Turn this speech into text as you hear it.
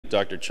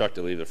Dr. Chuck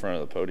to leave the front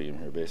of the podium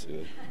here,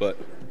 basically. But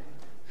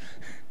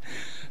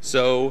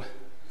so,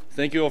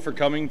 thank you all for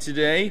coming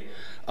today.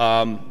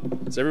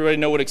 Does everybody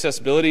know what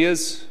accessibility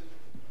is?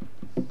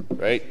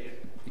 Right?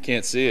 You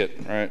can't see it.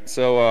 All right.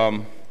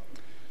 So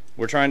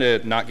we're trying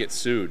to not get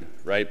sued,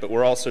 right? But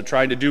we're also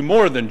trying to do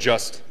more than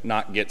just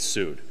not get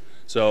sued.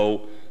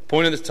 So the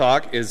point of this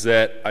talk is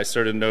that I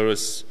started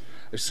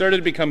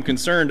to become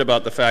concerned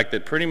about the fact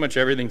that pretty much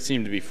everything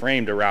seemed to be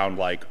framed around,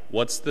 like,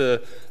 what's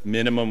the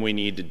minimum we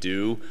need to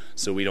do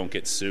so we don't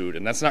get sued?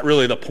 And that's not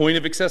really the point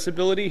of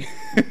accessibility.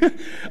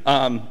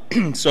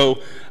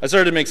 So I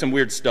started to make some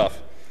weird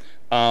stuff.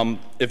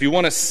 If you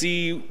want to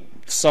see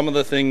some of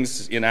the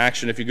things in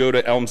action, if you go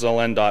to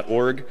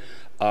elmsln.org,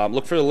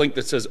 look for the link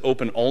that says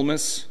Open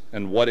ELMS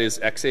and what is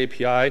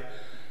XAPI.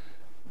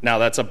 Now,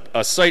 that's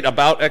a site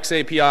about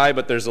XAPI,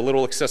 but there's a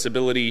little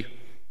accessibility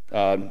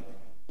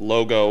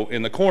logo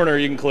in the corner.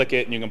 You can click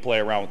it and you can play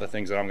around with the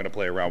things that I'm going to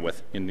play around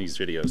with in these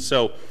videos.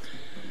 So,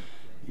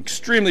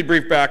 extremely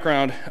brief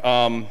background.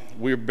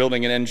 We're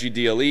building an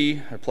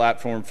NGDLE, a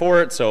platform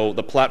for it. So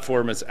the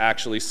platform is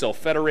actually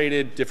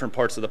self-federated. Different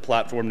parts of the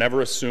platform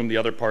never assume the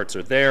other parts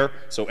are there.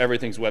 So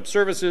everything's web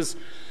services,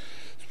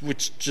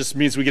 which just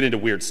means we get into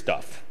weird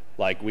stuff.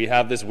 Like, we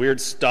have this weird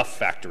stuff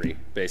factory,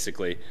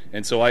 basically.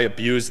 And so I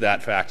abuse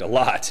that fact a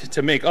lot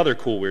to make other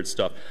cool weird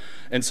stuff.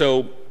 And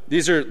so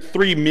these are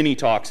 3 mini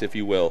talks, if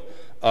you will,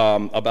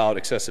 about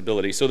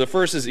accessibility. So the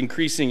first is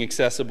increasing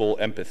accessible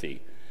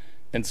empathy.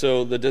 And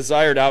so the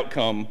desired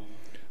outcome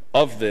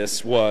of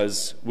this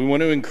was we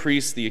want to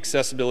increase the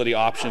accessibility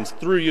options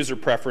through user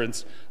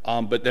preference,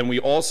 but then we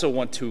also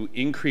want to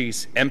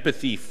increase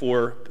empathy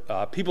for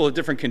people with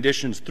different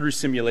conditions through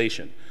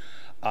simulation.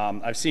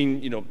 I've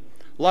seen,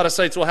 a lot of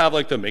sites will have,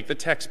 like, the make the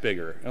text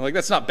bigger. And, like,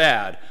 that's not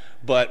bad,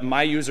 but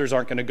my users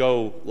aren't going to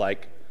go,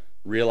 like,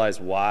 realize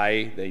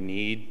why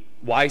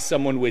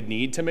someone would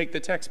need to make the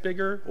text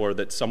bigger, or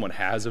that someone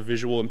has a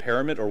visual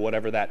impairment, or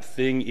whatever that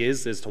thing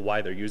is as to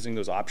why they're using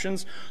those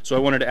options. So I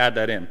wanted to add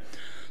that in.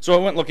 So I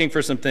went looking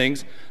for some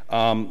things.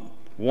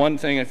 One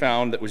thing I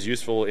found that was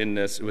useful in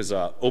this was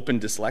Open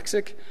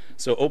Dyslexic.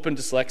 So Open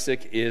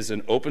Dyslexic is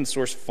an open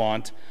source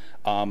font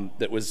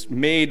that was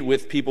made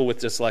with people with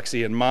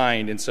dyslexia in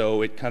mind, and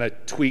so it kind of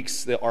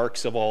tweaks the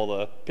arcs of all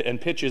the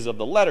and pitches of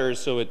the letters,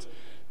 so it's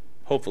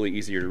hopefully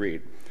easier to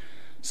read.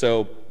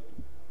 So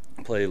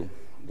I'll play a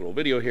little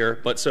video here.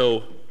 But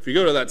so if you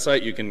go to that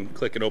site, you can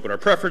click and open our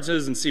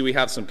preferences and see we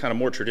have some kind of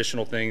more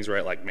traditional things,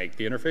 right? Like make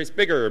the interface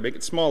bigger or make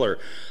it smaller.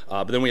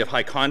 But then we have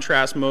high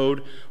contrast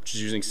mode, which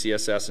is using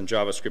CSS and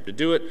JavaScript to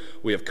do it.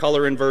 We have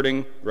color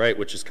inverting, right?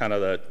 Which is kind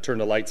of the turn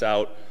the lights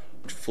out,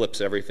 which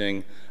flips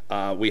everything.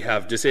 We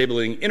have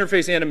disabling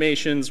interface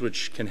animations,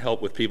 which can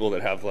help with people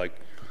that have, like,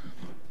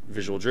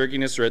 visual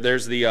jerkiness. Right?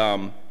 There's the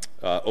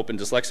Open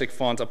Dyslexic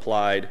font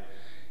applied.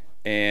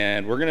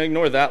 And we're going to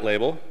ignore that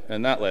label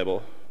and that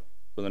label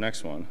for the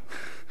next one.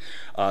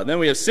 Then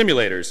we have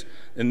simulators.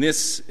 And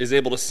this is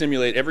able to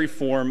simulate every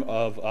form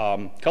of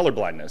color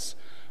blindness.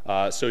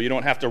 So you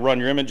don't have to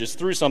run your images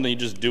through something. You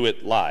just do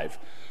it live.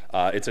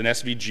 It's an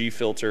SVG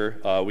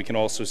filter. We can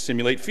also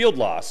simulate field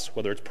loss,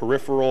 whether it's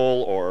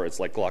peripheral or it's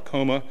like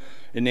glaucoma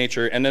in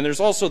nature. And then there's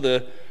also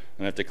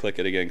I have to click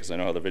it again because I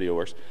know how the video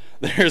works.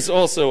 There's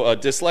also a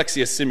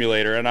dyslexia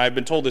simulator, and I've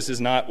been told this is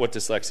not what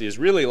dyslexia is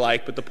really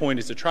like, but the point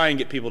is to try and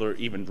get people to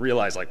even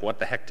realize, like, what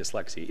the heck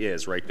dyslexia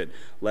is, right? That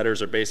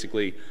letters are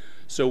basically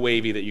so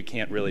wavy that you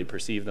can't really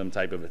perceive them,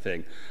 type of a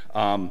thing.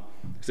 And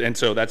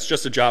so that's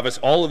just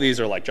all of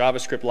these are like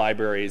JavaScript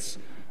libraries.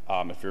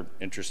 If you're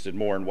interested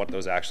more in what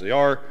those actually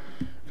are,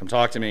 come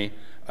talk to me.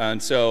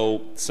 And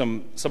so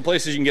some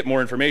places you can get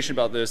more information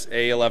about this,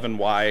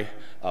 A11Y,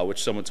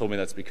 which someone told me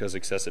that's because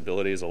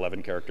accessibility is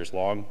 11 characters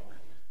long.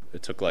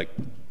 It took like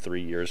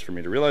 3 years for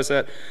me to realize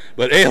that.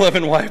 But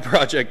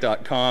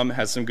A11yproject.com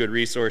has some good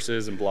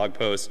resources and blog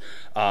posts.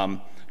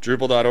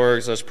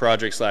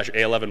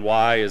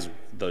 Drupal.org/project/A11Y is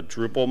the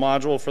Drupal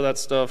module for that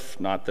stuff.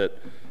 Not that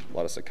a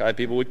lot of Sakai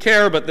people would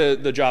care, but the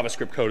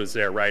JavaScript code is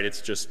there, right?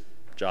 It's just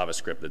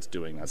JavaScript that's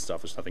doing that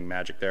stuff. There's nothing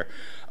magic there.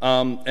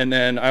 And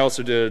then I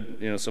also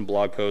did some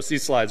blog posts.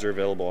 These slides are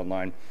available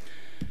online.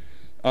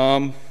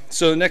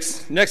 So the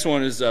next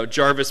one is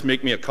Jarvis,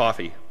 make me a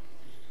coffee.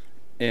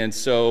 And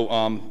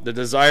so the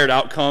desired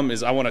outcome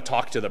is I want to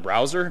talk to the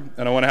browser,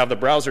 and I want to have the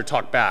browser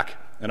talk back.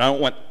 And I don't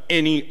want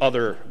any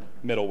other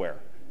middleware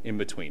in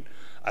between.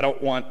 I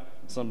don't want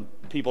some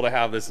people to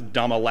have this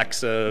dumb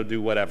Alexa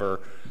do whatever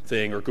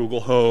thing, or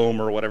Google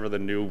Home, or whatever the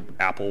new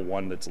Apple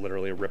one that's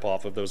literally a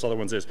ripoff of those other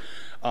ones is.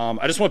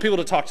 I just want people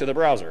to talk to the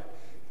browser.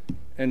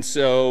 And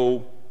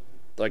so,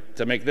 like,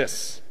 to make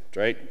this,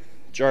 right?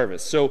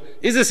 Jarvis. So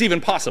is this even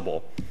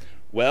possible?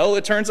 Well,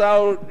 it turns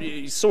out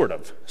sort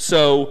of.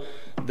 So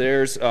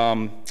there's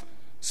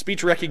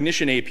speech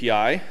recognition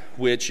API,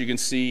 which you can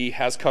see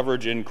has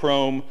coverage in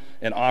Chrome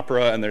and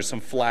Opera, and there's some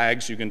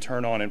flags you can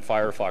turn on in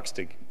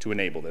Firefox to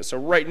enable this. So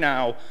right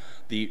now,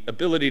 the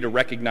ability to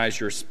recognize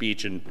your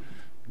speech and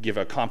give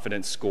a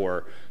confidence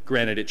score,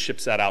 granted it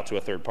ships that out to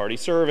a third-party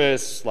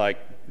service,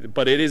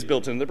 but it is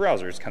built into the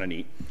browser. It's kind of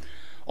neat.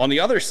 On the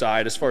other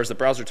side, as far as the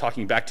browser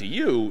talking back to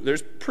you,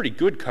 there's pretty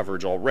good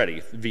coverage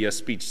already via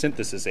speech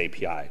synthesis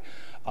API.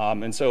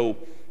 And so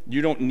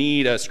you don't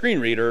need a screen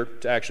reader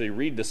to actually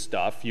read this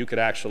stuff. You could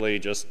actually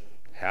just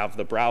have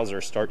the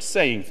browser start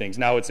saying things.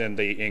 Now it's in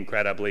the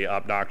incredibly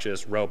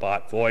obnoxious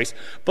robot voice,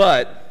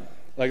 but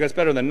like that's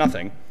better than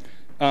nothing.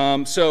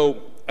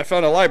 So I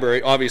found a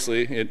library,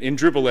 obviously. In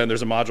Drupal land,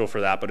 there's a module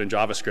for that, but in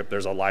JavaScript,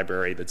 there's a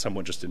library that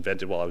someone just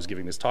invented while I was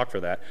giving this talk for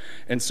that.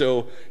 And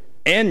so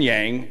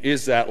Annyang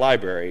is that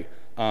library.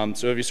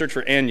 So if you search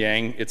for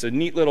Annyang, it's a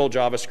neat little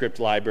JavaScript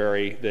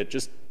library that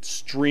just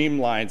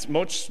streamlines,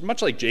 much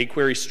like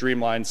jQuery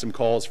streamlines some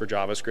calls for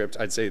JavaScript.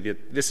 I'd say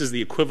that this is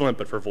the equivalent,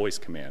 but for voice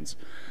commands.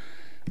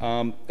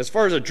 As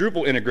far as a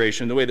Drupal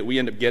integration, the way that we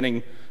end up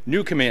getting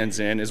new commands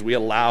in is we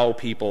allow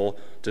people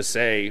to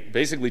say,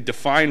 basically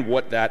define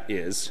what that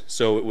is.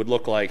 So it would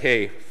look like,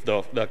 hey,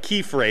 the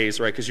key phrase,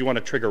 right, because you want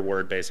to trigger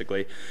word,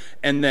 basically,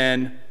 and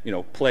then,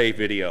 play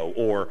video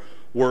or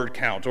word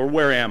count or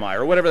where am I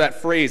or whatever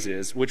that phrase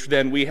is, which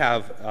then we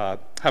have a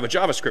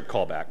JavaScript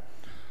callback.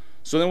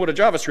 So then what a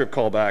JavaScript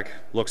callback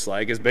looks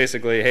like is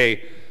basically,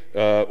 hey,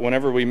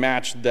 whenever we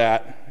match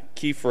that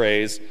key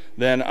phrase,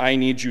 then I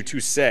need you to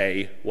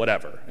say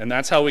whatever. And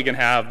that's how we can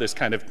have this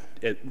kind of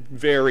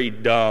very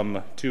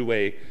dumb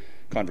two-way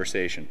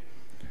conversation.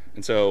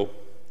 And so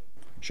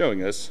showing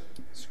this.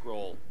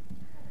 Scroll.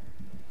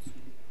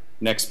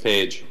 Next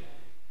page.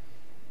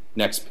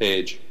 Next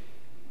page.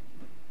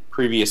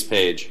 Previous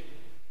page.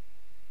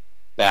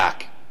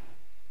 Back.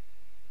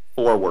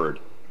 Forward.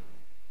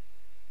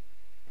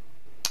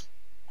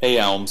 Hey,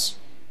 ELMS.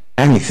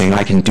 Anything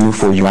I can do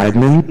for you,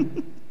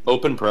 admin?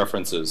 Open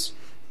preferences.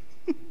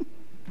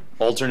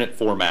 Alternate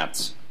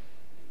formats.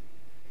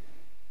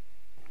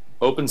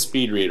 Open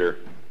speed reader.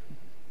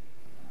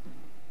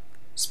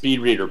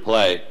 Speed reader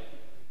play.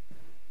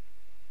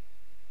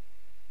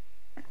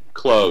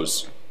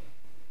 Close.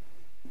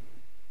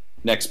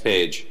 Next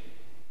page.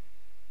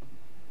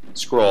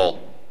 Scroll.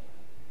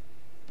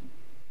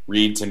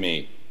 Read to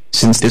me.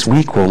 Since this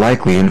week will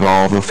likely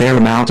involve a fair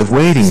amount of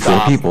waiting for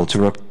people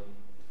to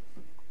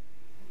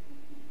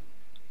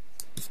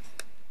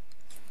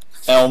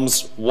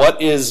ELMS,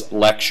 what is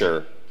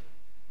lecture?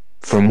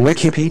 From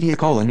Wikipedia,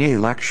 a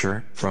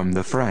lecture, from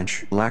the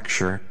French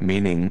lecture,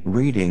 meaning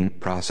reading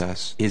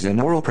process, is an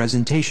oral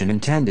presentation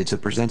intended to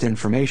present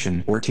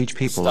information or teach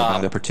people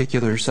about a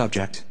particular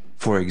subject,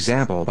 for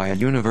example by a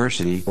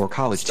university or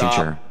college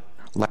teacher.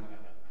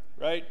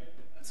 Right?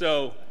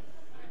 So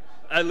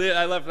I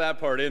left that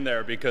part in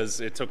there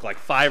because it took like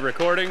 5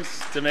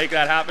 recordings to make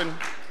that happen.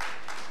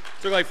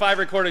 It took like 5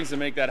 recordings to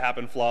make that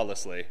happen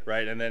flawlessly,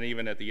 right? And then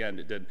even at the end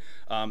it did.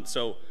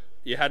 So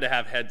you had to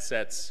have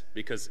headsets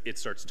because it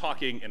starts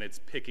talking and it's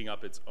picking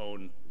up its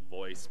own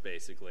voice,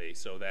 basically.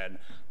 So then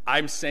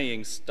I'm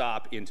saying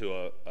stop into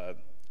a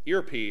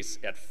earpiece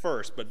at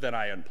first, but then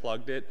I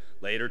unplugged it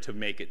later to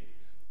make it,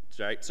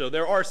 right? So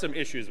there are some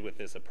issues with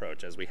this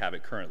approach as we have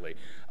it currently.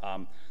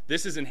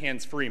 This is in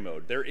hands-free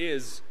mode. There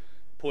is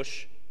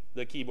push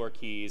the keyboard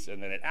keys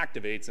and then it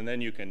activates and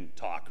then you can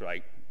talk,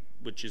 right?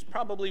 Which is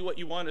probably what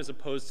you want as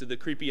opposed to the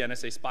creepy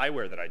NSA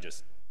spyware that I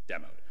just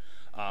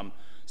demoed.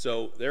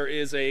 So there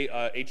is a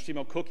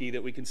HTML cookie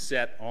that we can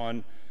set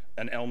on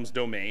an ELMS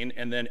domain,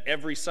 and then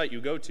every site you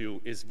go to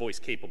is voice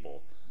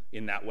capable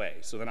in that way.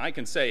 So then I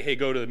can say, hey,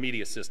 go to the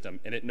media system,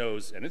 and it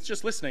knows, and it's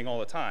just listening all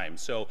the time.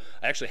 So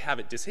I actually have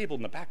it disabled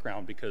in the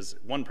background because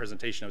one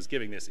presentation I was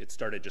giving this, it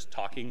started just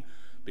talking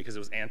because it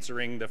was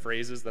answering the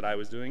phrases that I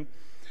was doing.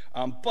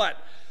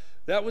 But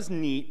that was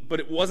neat, but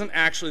it wasn't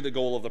actually the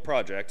goal of the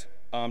project.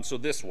 So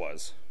this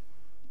was.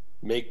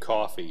 Make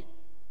coffee.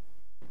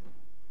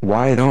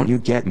 Why don't you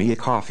get me a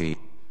coffee?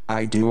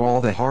 I do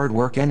all the hard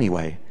work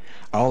anyway.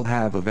 I'll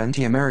have a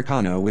venti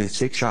Americano with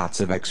 6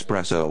 shots of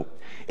espresso.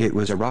 It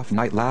was a rough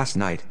night last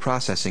night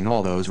processing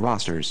all those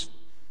rosters.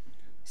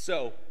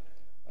 So,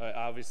 I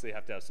obviously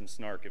have to have some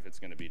snark if it's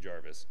going to be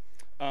Jarvis.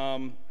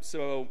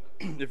 So,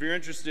 if you're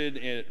interested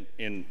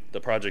in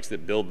the projects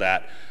that build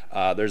that,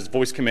 there's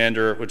Voice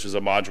Commander, which is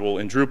a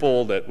module in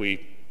Drupal that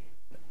we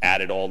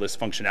added all this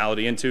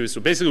functionality into. So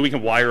basically we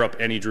can wire up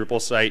any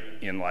Drupal site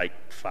in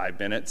like 5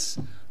 minutes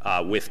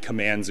with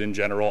commands in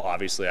general.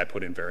 Obviously I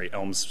put in very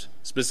ELMS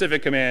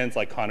specific commands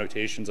like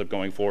connotations of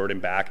going forward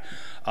and back.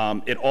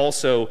 It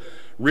also,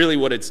 really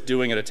what it's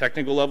doing at a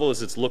technical level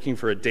is it's looking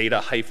for a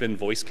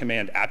data-voice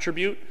command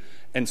attribute.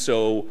 And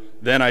so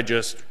then I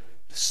just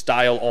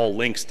style all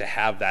links to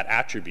have that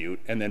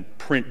attribute and then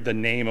print the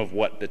name of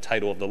what the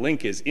title of the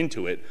link is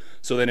into it.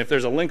 So then if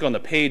there's a link on the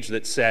page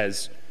that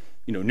says,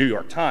 New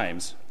York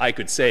Times, I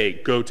could say,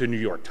 go to New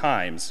York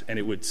Times, and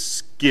it would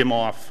skim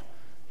off,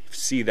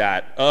 see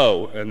that,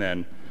 oh, and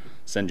then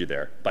send you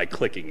there by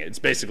clicking it. It's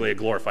basically a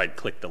glorified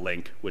click the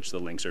link, which the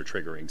links are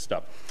triggering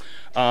stuff.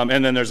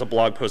 And then there's a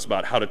blog post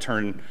about how to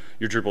turn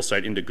your Drupal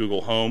site into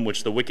Google Home,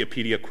 which the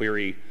Wikipedia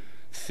query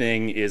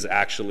thing is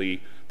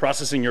actually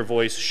processing your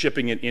voice,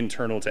 shipping it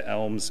internal to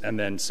ELMS, and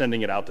then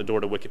sending it out the door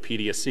to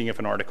Wikipedia, seeing if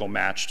an article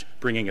matched,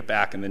 bringing it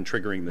back, and then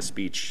triggering the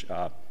speech,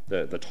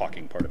 the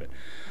talking part of it.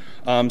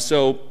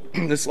 So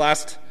this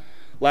last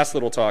last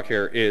little talk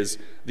here is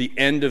the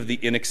end of the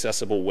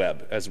inaccessible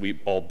web as we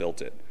all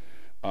built it.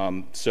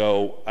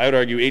 So I would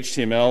argue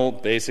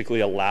HTML basically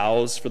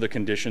allows for the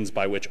conditions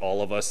by which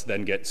all of us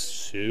then get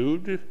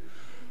sued.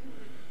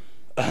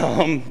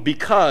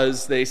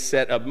 Because they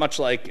set up, much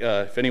like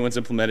if anyone's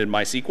implemented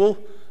MySQL,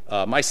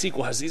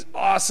 MySQL has these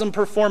awesome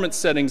performance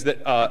settings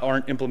that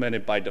aren't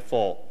implemented by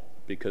default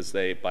because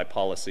they, by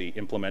policy,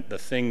 implement the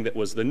thing that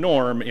was the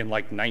norm in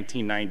like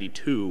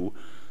 1992.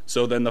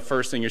 So then the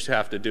first thing you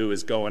have to do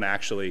is go and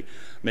actually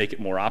make it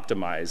more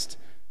optimized,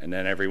 and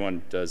then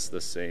everyone does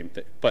the same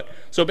thing. But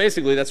so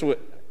basically that's what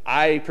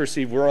I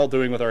perceive we're all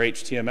doing with our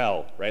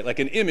HTML, right? Like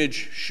an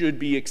image should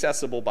be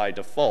accessible by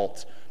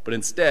default, but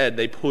instead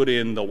they put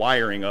in the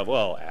wiring of,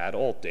 well, add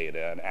alt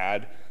data and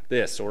add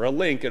this, or a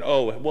link, and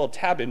oh, well,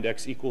 tab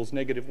index equals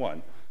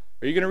 -1.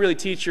 Are you going to really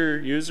teach your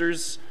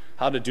users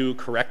how to do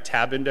correct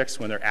tab index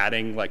when they're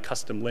adding like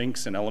custom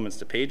links and elements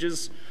to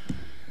pages?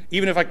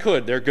 Even if I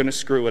could, they're going to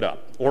screw it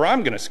up, or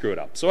I'm going to screw it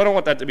up. So I don't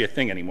want that to be a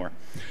thing anymore.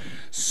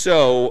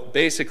 So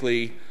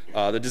basically,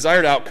 the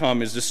desired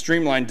outcome is to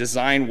streamline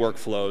design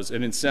workflows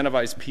and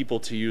incentivize people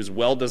to use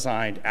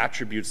well-designed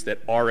attributes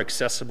that are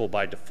accessible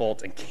by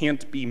default and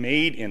can't be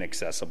made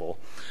inaccessible.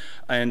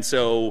 And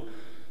so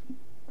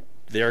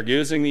they're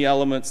using the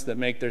elements that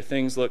make their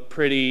things look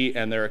pretty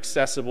and they're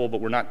accessible, but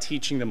we're not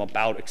teaching them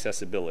about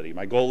accessibility.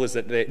 My goal is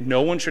that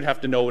no one should have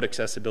to know what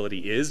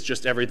accessibility is,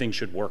 just everything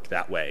should work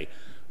that way,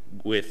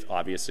 with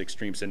obvious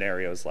extreme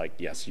scenarios like,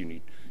 yes, you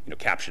need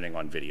captioning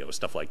on video,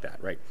 stuff like that,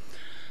 right?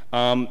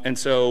 And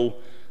so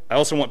I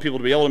also want people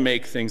to be able to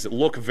make things that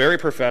look very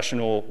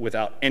professional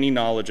without any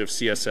knowledge of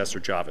CSS or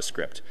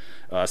JavaScript.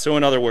 So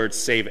in other words,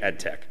 save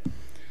EdTech.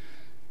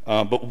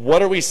 But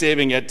what are we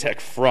saving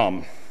EdTech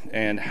from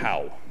and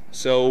how?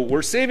 So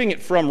we're saving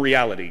it from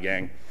reality,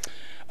 gang.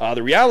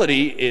 The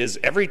reality is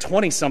every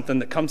 20-something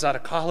that comes out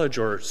of college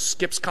or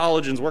skips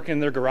college and is working in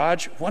their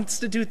garage wants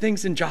to do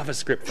things in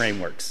JavaScript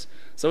frameworks.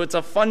 So it's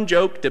a fun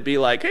joke to be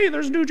like, hey,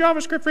 there's new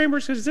JavaScript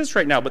frameworks that exist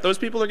right now, but those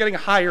people are getting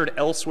hired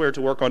elsewhere to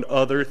work on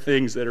other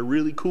things that are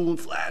really cool and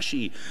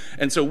flashy.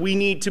 And so we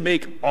need to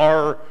make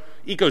our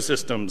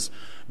ecosystems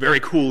very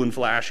cool and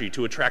flashy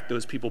to attract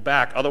those people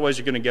back. Otherwise,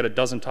 you're going to get a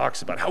dozen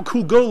talks about how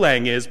cool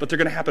Golang is, but they're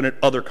going to happen at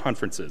other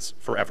conferences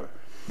forever.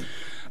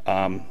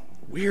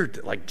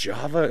 Weird, like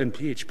Java and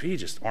PHP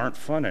just aren't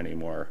fun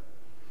anymore.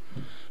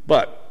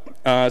 But,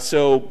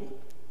 so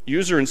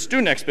user and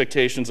student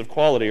expectations of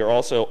quality are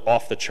also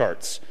off the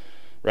charts,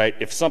 right?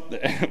 If something,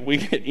 we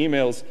get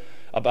emails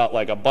about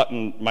like a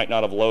button might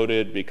not have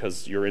loaded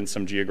because you're in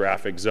some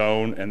geographic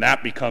zone, and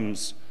that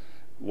becomes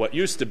what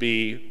used to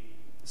be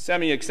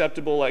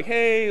semi-acceptable, like,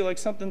 hey, like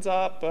something's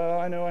up,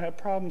 I know I have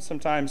problems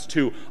sometimes,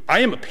 to, I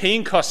am a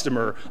paying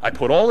customer, I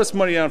put all this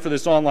money down for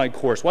this online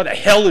course, why the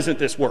hell isn't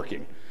this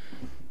working?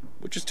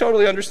 Which is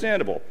totally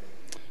understandable.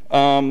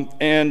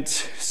 And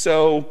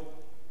so,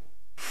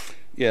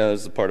 yeah,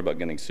 there's the part about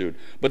getting sued.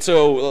 But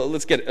so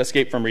let's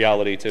escape from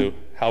reality to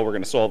how we're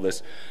going to solve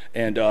this.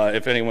 And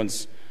if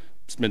anyone's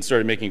been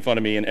started making fun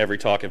of me in every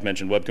talk I've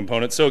mentioned web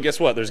components. So guess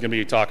what? There's going to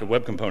be a talk of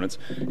web components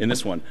in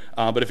this one.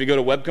 But if you go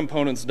to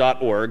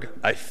webcomponents.org,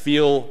 I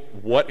feel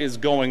what is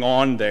going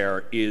on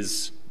there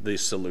is the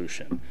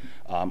solution,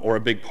 or a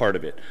big part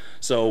of it.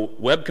 So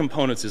web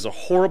components is a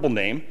horrible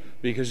name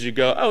because you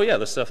go, oh yeah,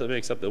 the stuff that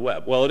makes up the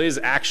web. Well, it is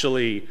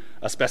actually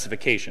a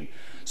specification.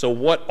 So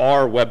what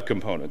are web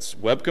components?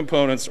 Web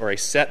components are a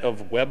set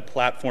of web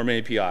platform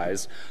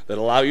APIs that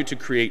allow you to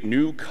create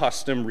new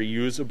custom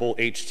reusable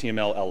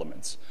HTML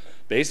elements.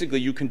 Basically,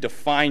 you can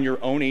define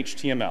your own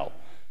HTML.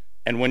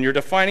 And when you're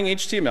defining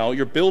HTML,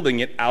 you're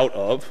building it out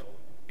of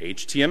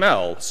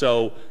HTML.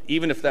 So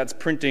even if that's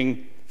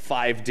printing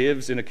 5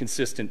 divs in a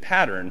consistent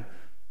pattern,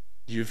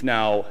 you've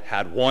now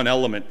had one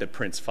element that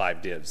prints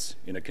 5 divs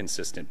in a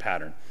consistent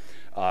pattern.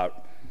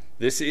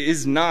 This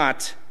is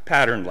not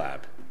Pattern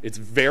Lab. It's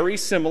very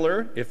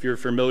similar if you're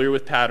familiar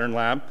with Pattern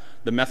Lab.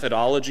 The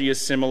methodology is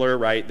similar,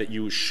 right, that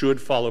you should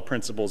follow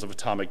principles of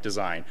atomic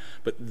design.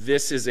 But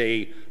this is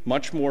a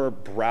much more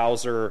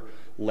browser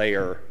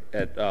layer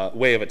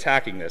way of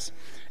attacking this.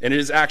 And it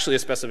is actually a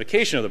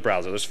specification of the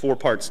browser. There's 4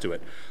 parts to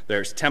it.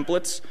 There's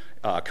templates,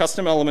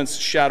 custom elements,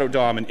 shadow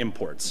DOM, and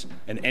imports.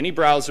 And any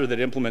browser that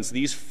implements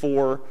these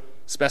 4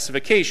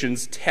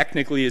 specifications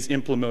technically is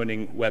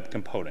implementing web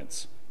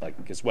components. Like,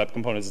 because web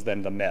components is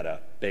then the meta,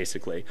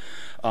 basically.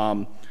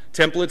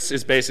 Templates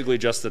is basically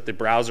just that the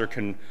browser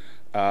can,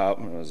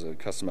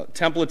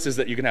 templates is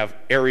that you can have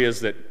areas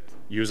that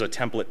use a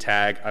template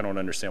tag. I don't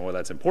understand why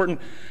that's important.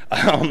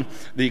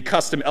 The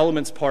custom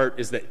elements part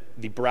is that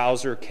the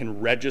browser can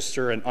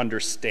register and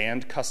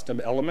understand custom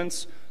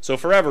elements. So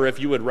forever, if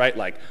you would write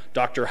like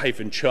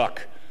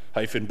Dr.Chuck-bio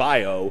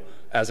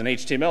as an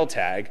HTML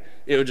tag,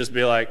 it would just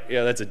be like,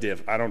 yeah, that's a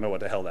div. I don't know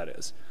what the hell that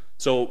is.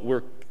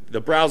 So the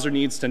browser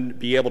needs to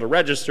be able to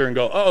register and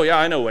go, oh yeah,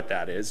 I know what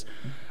that is.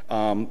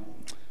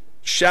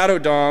 Shadow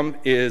DOM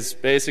is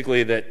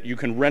basically that you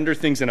can render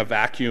things in a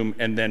vacuum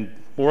and then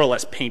more or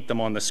less paint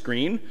them on the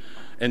screen.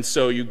 And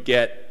so you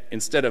get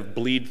instead of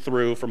bleed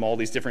through from all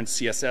these different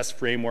CSS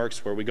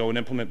frameworks where we go and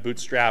implement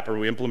Bootstrap or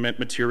we implement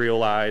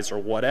Materialize or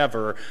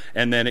whatever,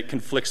 and then it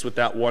conflicts with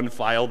that one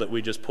file that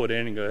we just put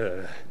in and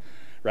go,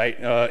 right?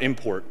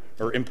 Import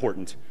or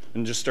important,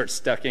 and just start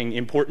stacking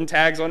important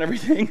tags on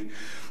everything.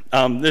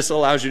 This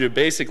allows you to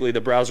basically,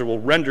 the browser will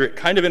render it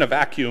kind of in a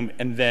vacuum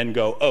and then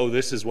go, oh,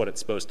 this is what it's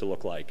supposed to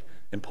look like,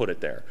 and put it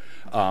there.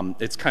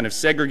 It's kind of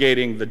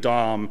segregating the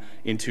DOM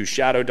into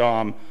shadow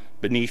DOM,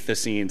 beneath the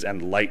scenes,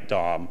 and light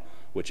DOM,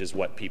 which is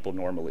what people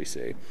normally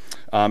see.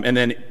 And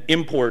then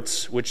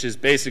imports, which is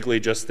basically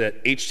just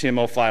that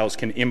HTML files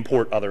can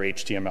import other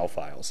HTML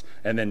files,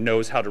 and then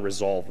knows how to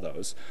resolve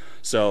those.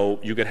 So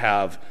you could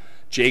have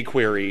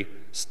jQuery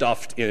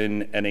stuffed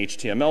in an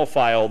HTML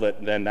file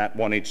that then that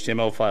one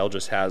HTML file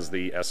just has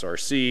the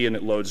src and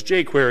it loads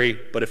jQuery,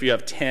 but if you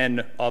have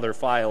 10 other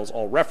files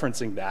all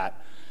referencing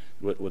that,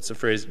 what's the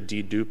phrase,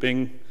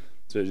 deduping?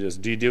 So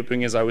just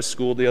deduping as I was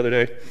schooled the other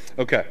day?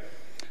 Okay.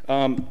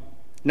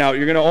 Now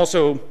you're going to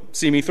also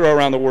see me throw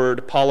around the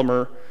word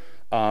Polymer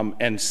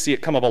and see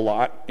it come up a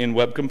lot in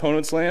web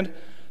components land.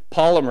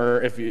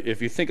 Polymer,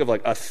 if you think of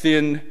like a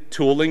thin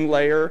tooling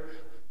layer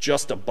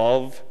just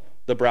above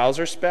the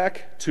browser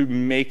spec to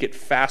make it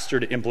faster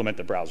to implement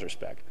the browser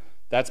spec.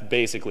 That's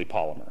basically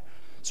Polymer.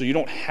 So you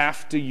don't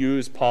have to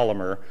use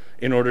Polymer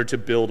in order to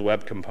build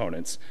web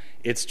components.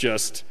 It's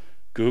just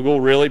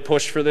Google really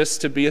pushed for this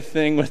to be a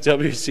thing with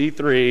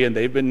WC3, and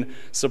they've been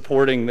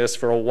supporting this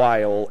for a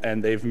while,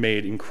 and they've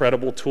made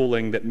incredible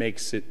tooling that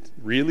makes it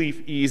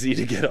really easy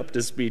to get up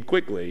to speed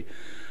quickly.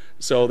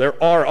 So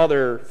there are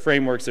other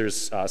frameworks.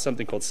 There's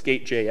something called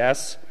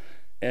Skate.js,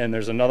 and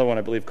there's another one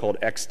I believe called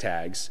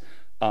Xtags,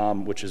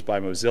 which is by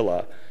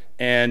Mozilla.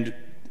 And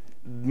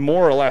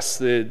more or less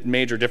the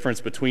major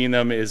difference between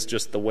them is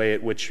just the way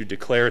at which you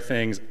declare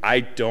things.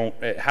 I don't,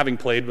 having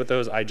played with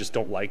those, I just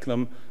don't like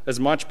them as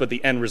much, but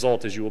the end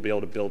result is you will be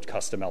able to build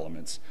custom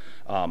elements.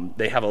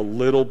 They have a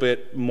little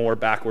bit more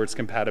backwards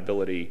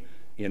compatibility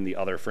in the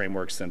other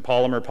frameworks than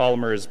Polymer.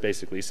 Polymer is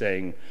basically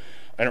saying,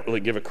 I don't really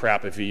give a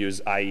crap if you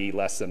use IE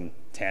less than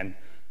 10.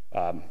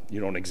 You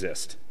don't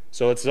exist.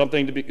 So it's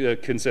something to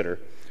consider.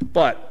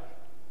 But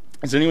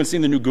has anyone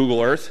seen the new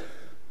Google Earth?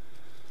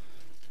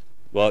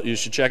 Well, you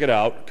should check it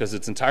out because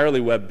it's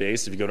entirely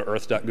web-based if you go to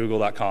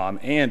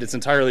earth.google.com, and it's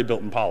entirely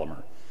built in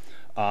Polymer.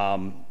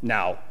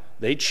 Now,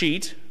 they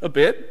cheat a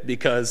bit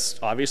because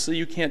obviously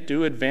you can't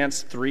do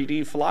advanced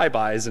 3D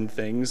flybys and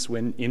things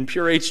when in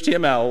pure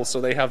HTML,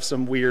 so they have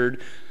some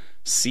weird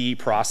C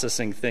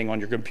processing thing on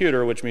your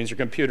computer, which means your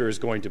computer is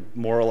going to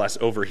more or less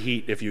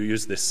overheat if you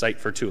use this site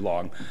for too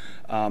long.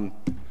 Them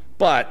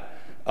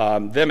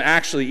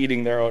actually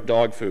eating their own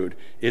dog food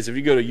is if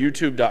you go to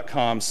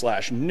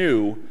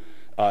youtube.com/new,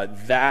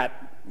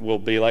 that will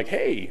be like,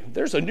 hey,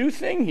 there's a new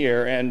thing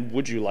here, and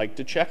would you like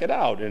to check it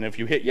out? And if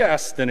you hit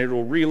yes, then it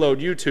will reload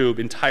YouTube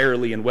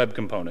entirely in web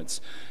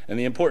components. And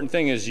the important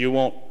thing is you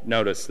won't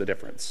notice the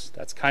difference.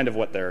 That's kind of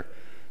what they're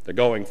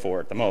going for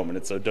at the moment.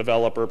 It's a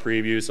developer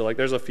preview, so like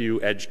there's a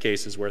few edge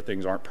cases where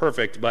things aren't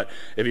perfect, but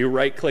if you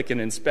right-click and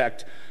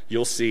inspect,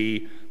 you'll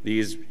see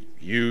these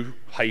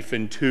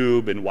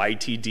U-tube and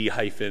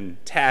YTD-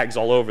 tags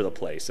all over the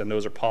place, and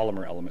those are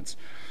Polymer elements.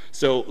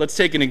 So let's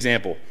take an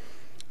example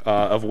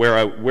of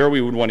where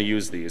we would want to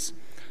use these.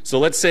 So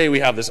let's say we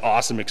have this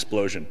awesome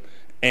explosion,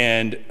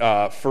 and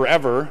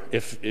forever,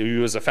 if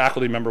you as a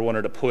faculty member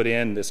wanted to put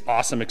in this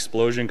awesome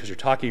explosion because you're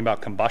talking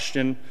about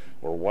combustion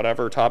or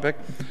whatever topic,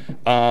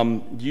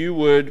 you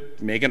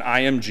would make an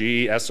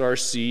IMG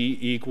src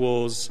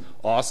equals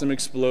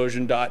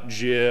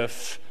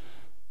awesomeexplosion.gif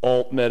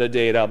alt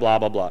metadata, blah,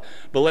 blah, blah.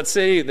 But let's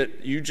say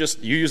that you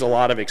use a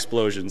lot of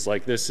explosions,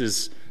 like this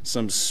is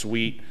some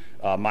sweet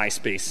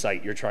MySpace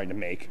site you're trying to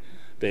make,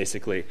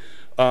 basically.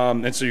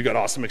 And so you got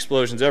awesome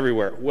explosions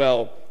everywhere.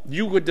 Well,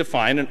 you would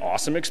define an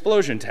awesome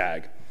explosion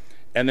tag.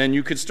 And then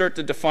you could start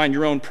to define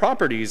your own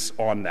properties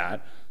on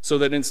that so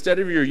that instead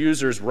of your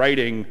users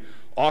writing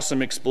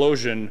awesome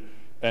explosion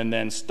and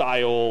then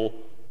style,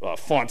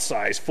 font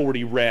size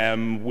 40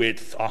 rem,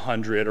 width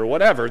 100 or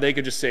whatever, they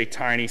could just say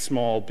tiny,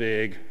 small,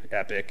 big,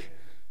 epic.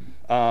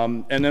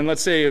 And then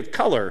let's say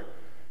color,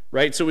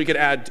 right? So we could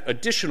add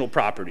additional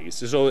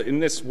properties. So in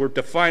this, we're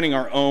defining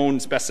our own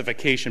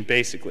specification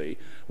basically,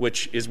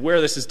 which is where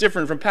this is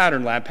different from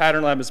Pattern Lab.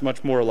 Pattern Lab is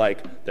much more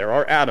like there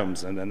are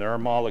atoms, and then there are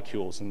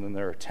molecules, and then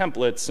there are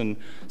templates, and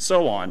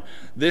so on.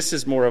 This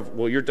is more of,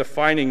 well, you're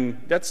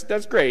defining, that's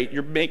great,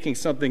 you're making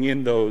something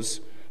in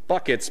those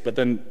buckets, but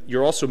then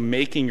you're also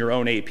making your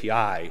own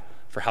API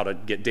for how to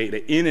get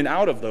data in and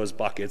out of those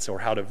buckets or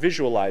how to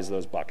visualize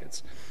those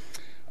buckets.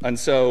 And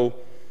so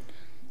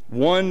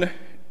so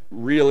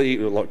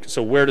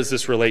where does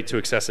this relate to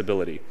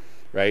accessibility,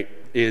 right?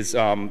 Is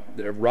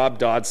Rob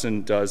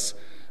Dodson does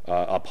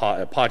a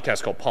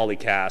podcast called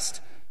Polycast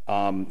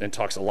and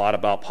talks a lot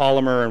about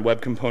Polymer and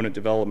web component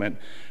development,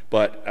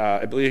 but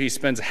I believe he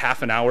spends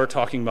half an hour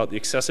talking about the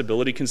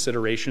accessibility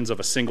considerations of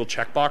a single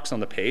checkbox on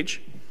the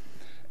page.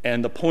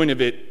 And the point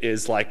of it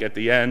is like at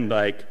the end,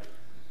 like,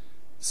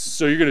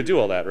 so you're going to do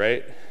all that,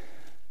 right?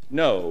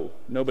 No,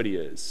 nobody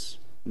is.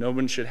 No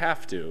one should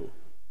have to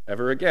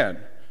ever again.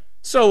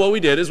 So what we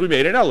did is we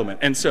made an element.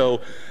 And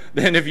so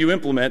then if you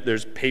implement,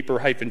 there's paper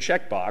hyphen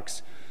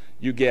checkbox,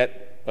 you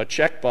get a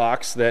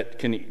checkbox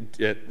that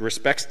it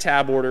respects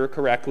tab order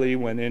correctly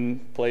when in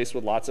place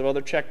with lots of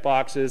other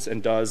checkboxes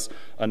and does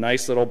a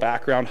nice little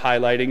background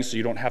highlighting so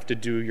you don't have to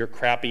do your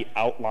crappy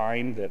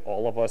outline that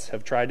all of us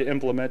have tried to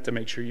implement to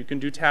make sure you can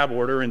do tab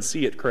order and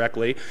see it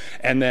correctly.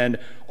 And then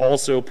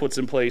also puts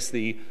in place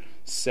the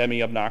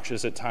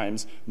semi-obnoxious at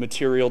times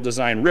material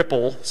design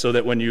ripple so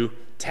that when you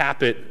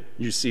tap it,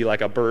 you see like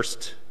a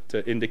burst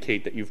to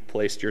indicate that you've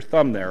placed your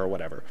thumb there or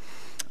whatever.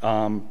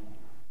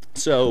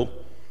 So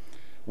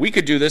we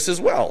could do this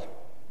as well,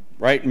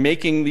 right?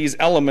 Making these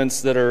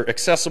elements that are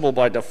accessible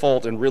by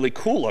default and really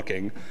cool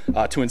looking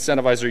to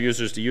incentivize our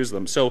users to use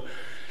them. So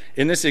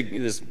in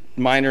this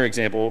minor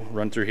example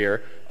run through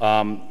here,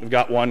 we've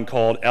got one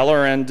called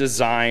LRN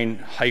design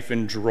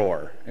hyphen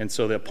drawer. And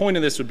so the point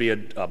of this would be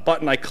a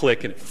button I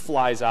click and it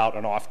flies out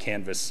an off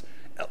canvas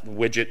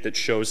widget that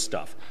shows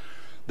stuff.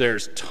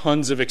 There's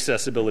tons of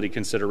accessibility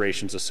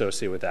considerations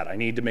associated with that. I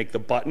need to make the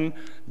button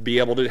be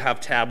able to have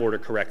tab order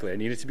correctly. I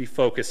need it to be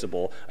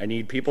focusable. I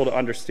need people to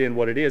understand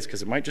what it is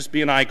because it might just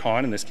be an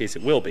icon. In this case,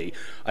 it will be.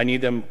 I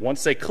need them,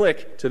 once they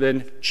click, to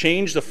then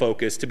change the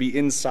focus to be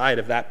inside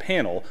of that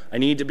panel. I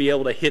need to be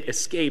able to hit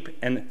escape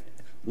and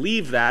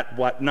leave that,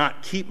 but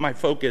not keep my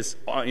focus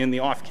in the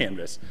off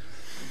canvas.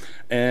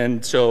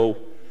 And so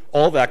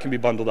all that can be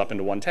bundled up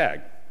into one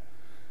tag.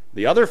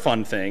 The other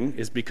fun thing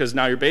is because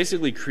now you're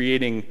basically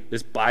creating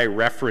this by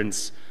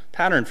reference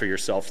pattern for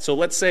yourself. So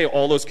let's say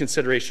all those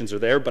considerations are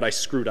there, but I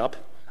screwed up.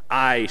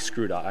 I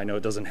know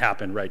it doesn't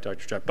happen, right,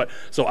 Dr. Chuck? But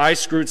so I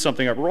screwed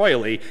something up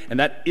royally,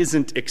 and that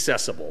isn't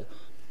accessible.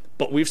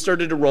 But we've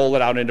started to roll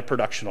it out into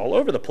production all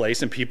over the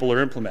place, and people are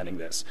implementing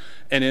this.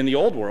 And in the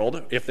old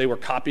world, if they were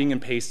copying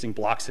and pasting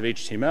blocks of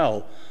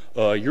HTML,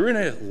 you're in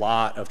a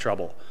lot of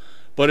trouble.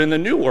 But in the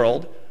new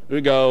world, we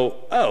go,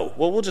 oh,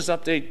 well, we'll just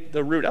update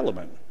the root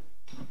element.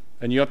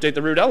 And you update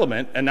the root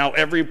element, and now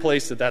every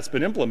place that that's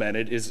been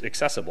implemented is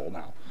accessible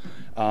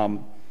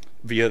now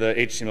via the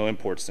HTML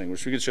imports thing,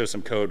 which we could show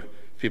some code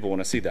if people want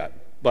to see that.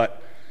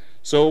 But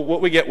so what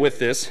we get with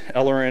this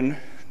LRN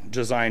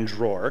design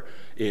drawer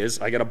is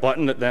I get a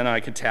button that then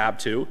I can tab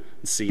to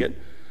and see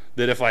it.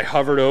 That if I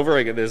hovered over,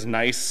 I get this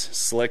nice,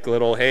 slick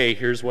little, hey,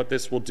 here's what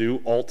this will do,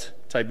 alt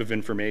type of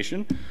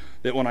information.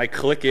 That when I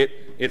click it,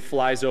 it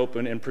flies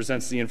open and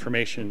presents the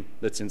information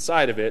that's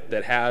inside of it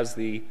that has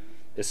the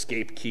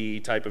escape key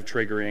type of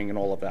triggering and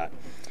all of that.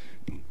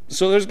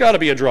 So there's got to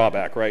be a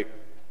drawback, right?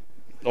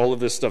 All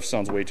of this stuff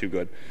sounds way too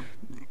good.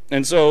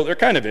 And so there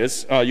kind of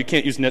is. You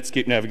can't use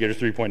Netscape Navigator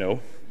 3.0.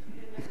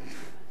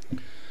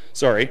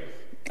 Sorry.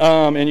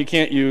 And you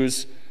can't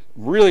use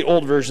really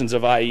old versions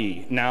of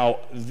IE. Now,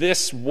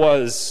 this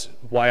was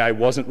why I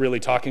wasn't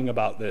really talking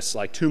about this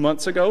like 2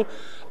 months ago.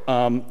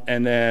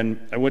 And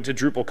then I went to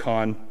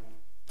DrupalCon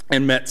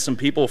and met some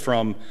people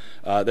from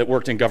that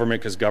worked in government,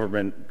 because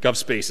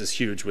GovSpace is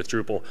huge with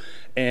Drupal.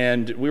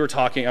 And we were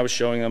talking, I was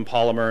showing them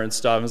Polymer and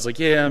stuff. I was like,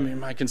 yeah, I mean,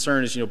 my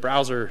concern is,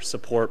 browser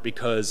support,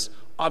 because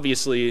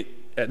obviously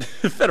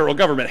the federal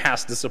government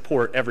has to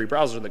support every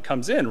browser that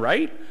comes in,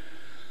 right?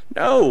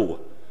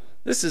 No.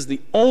 This is the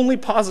only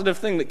positive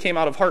thing that came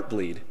out of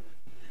Heartbleed.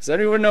 Does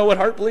anyone know what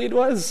Heartbleed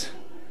was?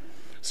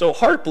 So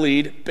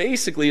Heartbleed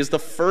basically is the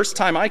first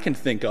time I can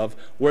think of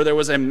where there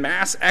was a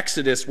mass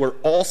exodus where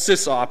all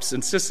sysops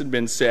and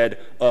sysadmins said,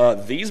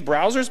 these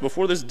browsers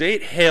before this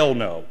date, hell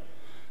no.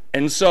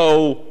 And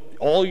so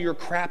all your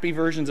crappy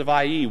versions of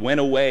IE went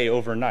away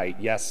overnight.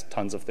 Yes,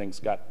 tons of things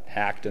got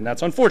hacked, and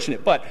that's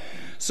unfortunate. But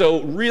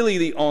so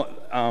really,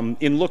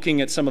 in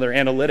looking at some of their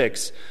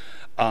analytics,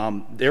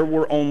 there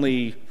were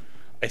only,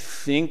 I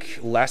think,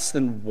 less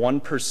than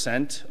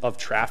 1% of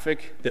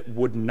traffic that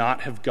would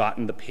not have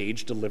gotten the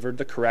page delivered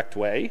the correct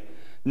way.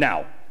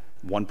 Now,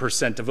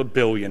 1% of a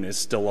billion is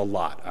still a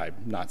lot. I'm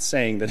not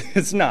saying that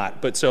it's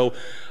not. But so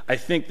I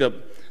think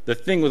the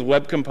thing with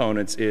web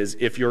components is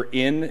if you're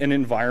in an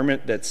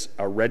environment that's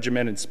a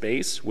regimented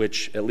space,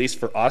 which at least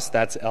for us,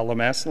 that's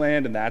LMS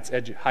land and that's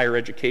higher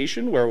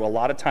education, where a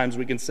lot of times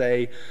we can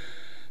say,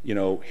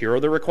 here are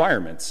the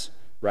requirements,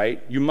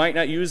 right? You might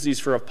not use these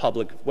for a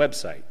public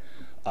website.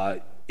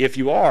 If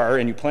you are,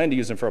 and you plan to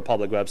use them for a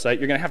public website,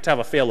 you're going to have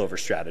a failover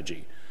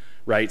strategy,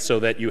 right? So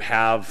that you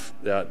have,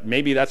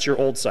 maybe that's your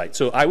old site.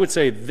 So I would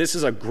say this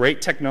is a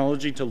great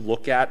technology to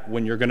look at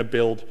when you're going to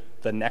build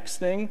the next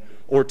thing,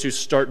 or to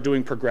start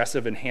doing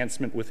progressive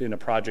enhancement within a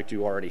project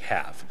you already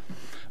have.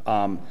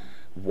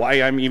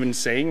 Why I'm even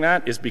saying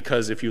that is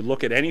because if you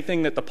look at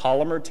anything that the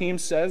Polymer team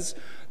says,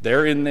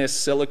 they're in this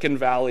Silicon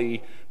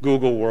Valley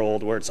Google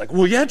world where it's like,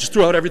 well, yeah, just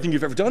throw out everything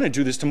you've ever done and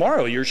do this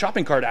tomorrow. Your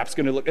shopping cart app's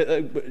going to look...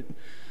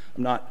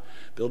 I'm not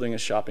building a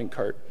shopping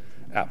cart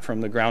app from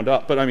the ground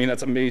up, but I mean,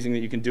 that's amazing that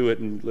you can do it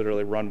and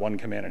literally run one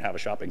command and have a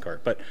shopping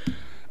cart. But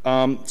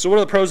so what are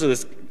the pros of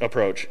this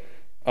approach?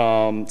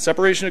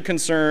 Separation of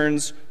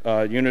concerns,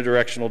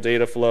 unidirectional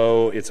data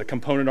flow, it's a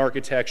component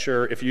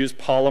architecture. If you use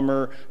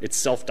Polymer, it's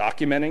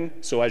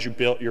self-documenting. So as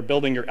you're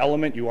building your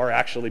element, you are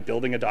actually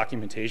building a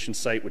documentation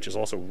site, which is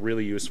also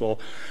really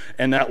useful.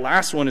 And that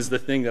last one is the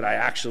thing that I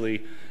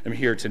actually am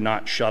here to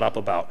not shut up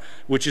about,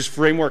 which is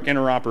framework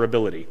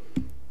interoperability.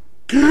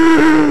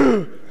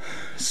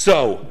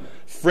 So,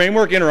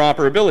 framework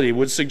interoperability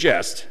would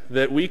suggest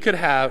that we could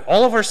have,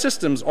 all of our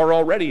systems are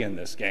already in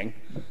this, gang.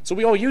 So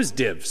we all use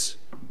divs.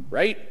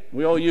 Right?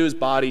 We all use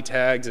body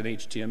tags and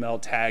HTML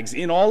tags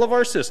in all of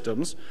our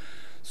systems.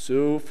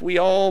 So if we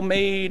all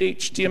made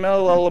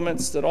HTML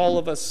elements that all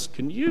of us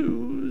can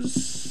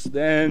use,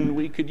 then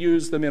we could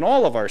use them in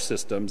all of our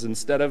systems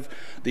instead of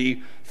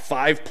the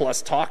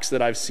 5+ talks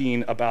that I've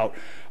seen about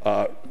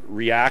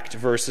React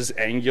versus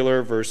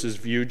Angular versus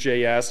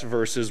Vue.js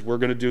versus we're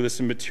going to do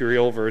this in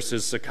Material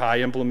versus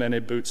Sakai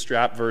implemented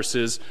Bootstrap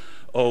versus,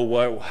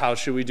 oh, how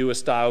should we do a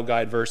style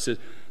guide versus...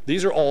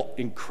 These are all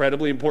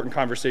incredibly important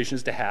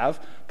conversations to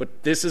have,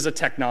 but this is a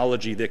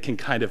technology that can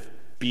kind of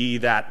be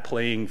that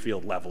playing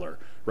field leveler,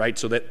 right?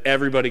 So that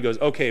everybody goes,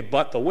 okay,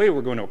 but the way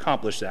we're going to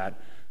accomplish that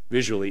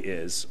visually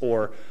is,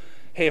 or,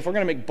 hey, if we're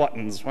going to make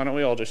buttons, why don't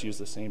we all just use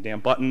the same damn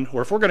button?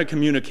 Or if we're going to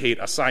communicate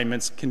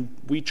assignments, can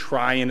we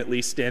try and at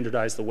least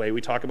standardize the way we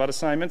talk about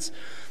assignments?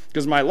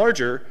 Because my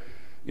larger,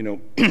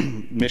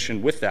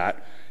 mission with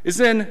that is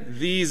then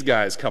these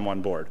guys come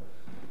on board.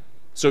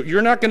 So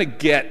you're not going to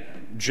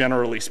get,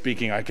 generally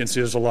speaking, I can see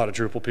there's a lot of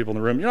Drupal people in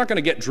the room. You're not going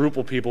to get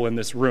Drupal people in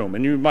this room.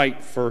 And you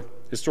might, for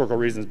historical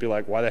reasons, be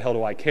like, why the hell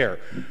do I care?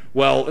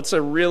 Well, it's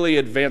a really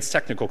advanced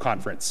technical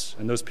conference,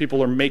 and those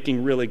people are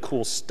making really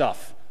cool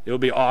stuff. It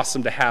would be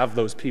awesome to have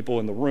those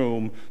people in the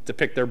room to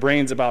pick their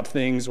brains about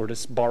things or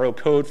to borrow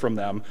code from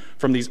them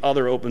from these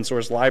other open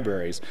source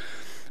libraries.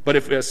 But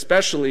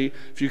especially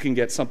if you can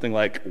get something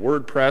like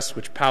WordPress,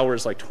 which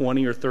powers like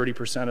 20 or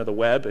 30% of the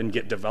web, and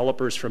get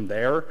developers from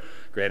there.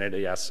 Granted,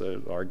 yes,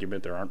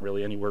 argument, there aren't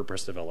really any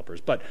WordPress developers.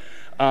 But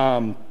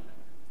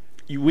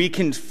we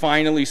can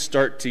finally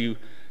start to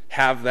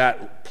have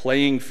that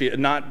playing field,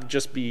 not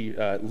just be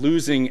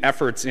losing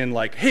efforts in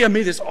like, hey, I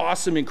made this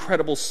awesome,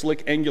 incredible,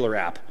 slick Angular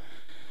app.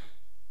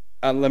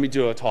 Let me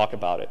do a talk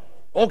about it.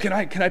 Oh, can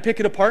I pick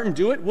it apart and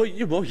do it?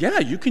 Well, yeah,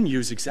 you can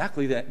use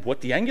exactly that,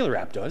 what the Angular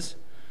app does.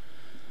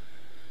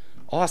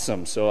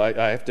 Awesome. So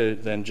I have to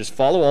then just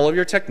follow all of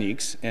your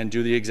techniques and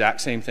do the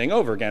exact same thing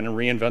over again and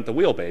reinvent the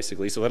wheel,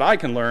 basically, so that I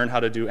can learn how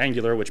to do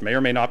Angular, which may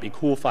or may not be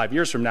cool 5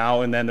 years from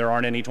now, and then there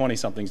aren't any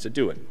 20-somethings to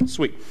do it.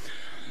 Sweet.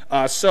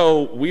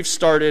 So we've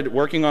started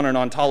working on an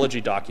ontology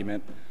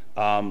document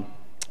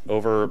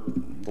over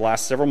the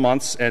last several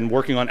months and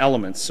working on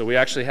elements. So we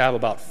actually have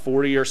about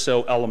 40 or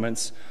so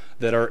elements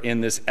that are in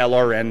this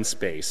LRN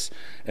space.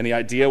 And the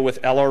idea with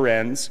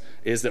LRNs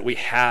is that we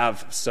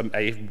have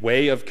a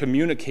way of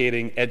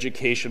communicating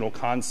educational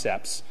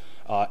concepts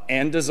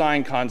and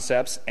design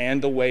concepts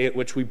and the way at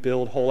which we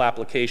build whole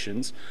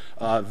applications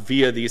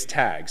via these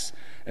tags.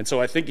 And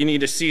so I think you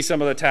need to see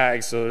some of the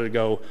tags so to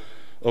go,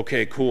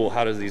 okay, cool,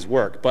 how does these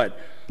work? But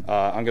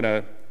I'm going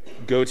to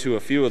go to a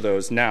few of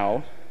those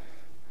now,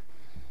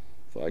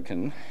 if I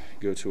can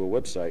go to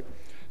a website.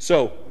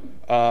 So,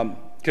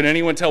 can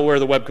anyone tell where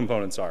the web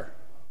components are?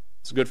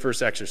 It's a good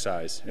first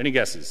exercise. Any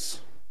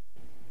guesses?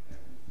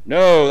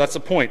 No, that's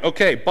the point.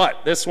 Okay,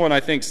 but this one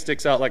I think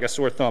sticks out like a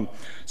sore thumb.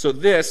 So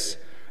this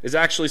is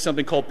actually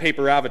something called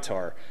Paper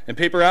Avatar. And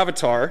Paper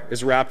Avatar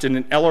is wrapped in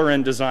an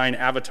LRN design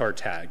avatar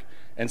tag.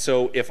 And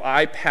so if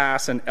I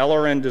pass an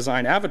LRN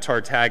design avatar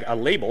tag a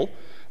label,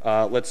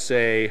 let's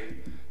say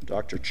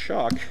Dr.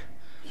 Chuck,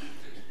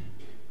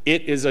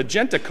 it is a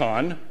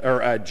Genticon, or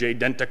a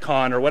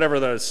JDenticon, or whatever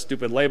the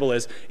stupid label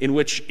is, in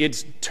which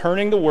it's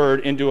turning the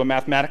word into a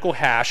mathematical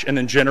hash and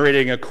then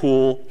generating a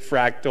cool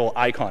fractal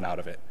icon out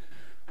of it.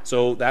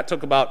 So that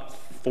took about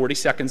 40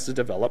 seconds to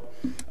develop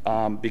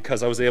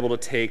because I was able to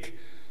take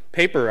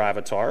Paper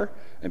Avatar,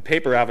 and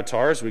Paper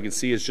Avatar, as we can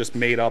see, is just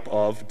made up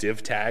of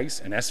div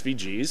tags and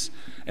SVGs,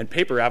 and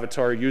Paper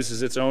Avatar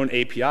uses its own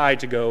API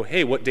to go,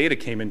 hey, what data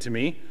came into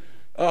me?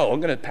 Oh,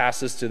 I'm going to pass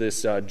this to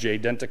this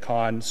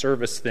JDenticon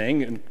service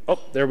thing, and oh,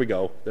 there we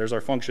go. There's our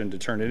function to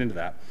turn it into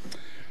that.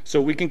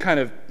 So we can kind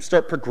of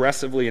start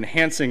progressively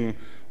enhancing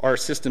our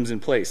systems in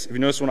place. If you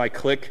notice when I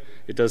click,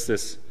 it does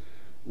this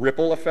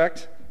ripple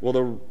effect.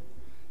 Well,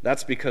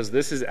 that's because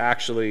this is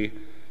actually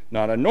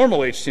not a normal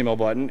HTML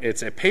button.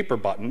 It's a paper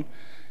button.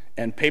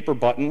 And paper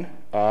button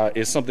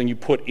is something you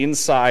put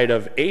inside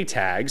of A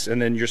tags,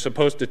 and then you're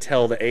supposed to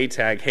tell the A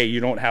tag, hey, you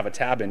don't have a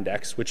tab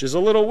index, which is a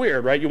little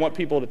weird, right? You want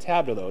people to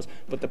tab to those,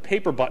 but the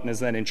paper button is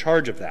then in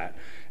charge of that.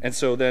 And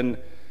so then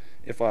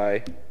if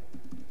I'm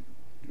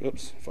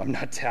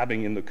not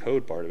tabbing in the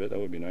code part of it, that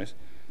would be nice.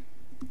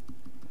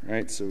 All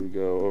right, so we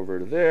go over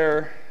to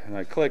there, and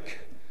I click.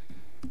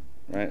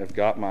 Right, I've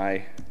got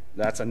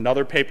that's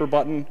another paper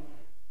button.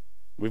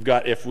 We've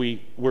got,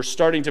 we're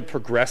starting to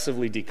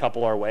progressively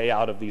decouple our way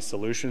out of these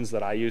solutions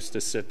that I used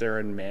to sit there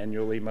and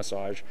manually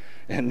massage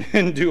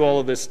and do all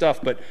of this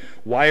stuff, but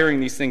wiring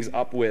these things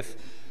up with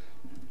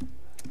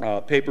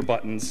paper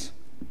buttons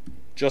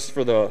just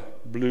for the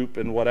bloop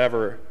and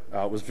whatever.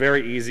 It was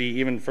very easy,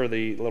 even for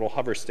the little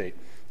hover state.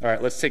 All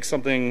right, let's take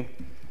something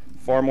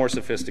far more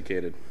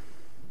sophisticated.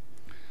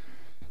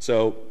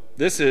 So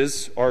this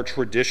is our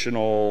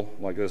traditional,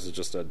 like this is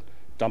just a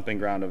dumping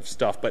ground of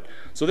stuff. But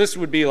so this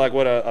would be like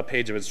what a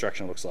page of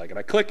instruction looks like. And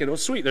I click, and it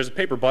was sweet. There's a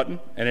paper button,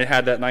 and it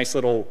had that nice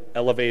little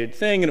elevated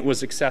thing, and it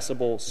was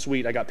accessible,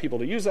 sweet. I got people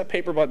to use that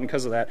paper button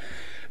because of that.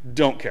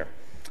 Don't care.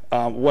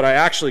 What I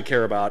actually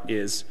care about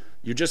is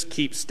you just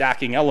keep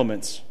stacking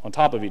elements on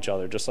top of each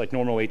other, just like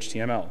normal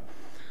HTML.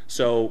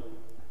 So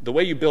the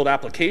way you build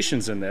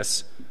applications in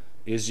this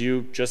is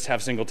you just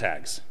have single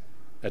tags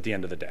at the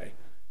end of the day.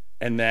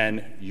 And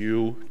then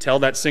you tell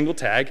that single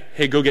tag,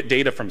 hey, go get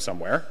data from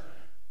somewhere.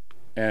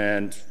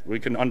 And we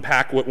can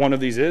unpack what one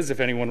of these is if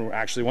anyone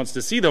actually wants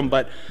to see them,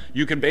 but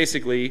you can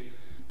basically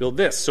build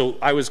this. So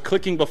I was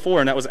clicking before,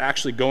 and that was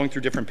actually going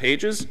through different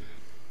pages.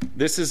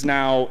 This is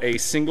now a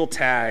single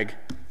tag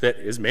that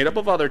is made up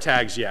of other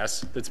tags,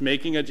 yes, that's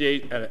making an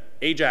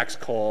AJAX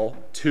call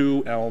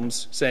to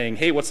ELMS saying,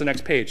 hey, what's the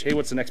next page? Hey,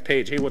 what's the next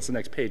page? Hey, what's the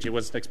next page? Hey,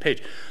 what's the next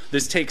page?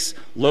 This takes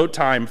load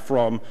time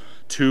from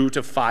 200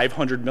 to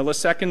 500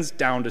 milliseconds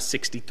down to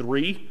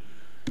 63,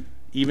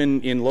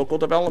 even in local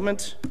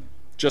development,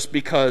 just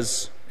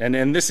because,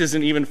 and this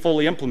isn't even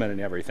fully implementing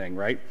everything,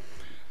 right?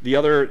 The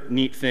other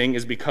neat thing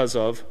is because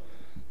of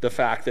the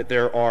fact that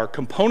there are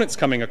components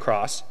coming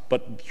across,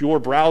 but your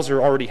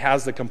browser already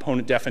has the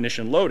component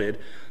definition loaded.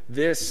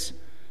 This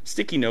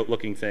sticky note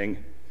looking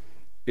thing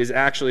is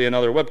actually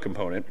another web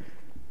component.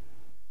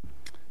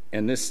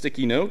 And this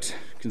sticky note,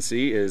 you can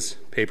see, is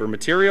paper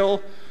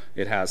material.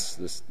 It has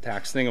this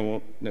tax thing I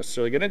won't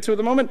necessarily get into at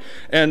the moment.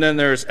 And then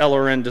there's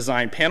LRN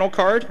design panel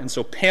card. And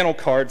so panel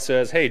card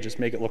says, hey, just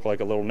make it look like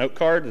a little note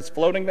card that's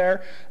floating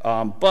there.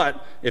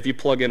 But if you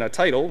plug in a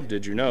title,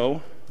 did you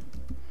know,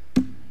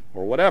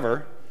 or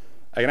whatever,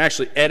 I can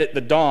actually edit the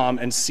DOM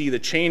and see the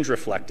change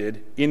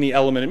reflected in the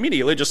element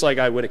immediately, just like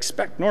I would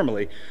expect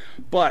normally.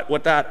 But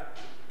what that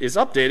is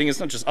updating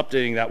is not just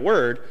updating that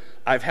word.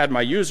 I've had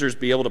my users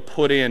be able to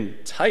put in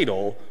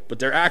title, but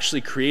they're actually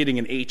creating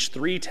an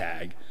H3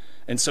 tag.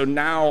 And so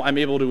now I'm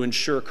able to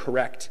ensure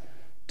correct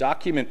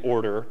document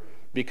order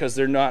because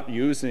they're not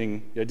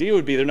using, the idea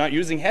would be they're not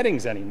using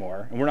headings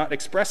anymore. And we're not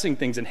expressing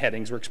things in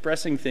headings. We're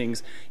expressing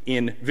things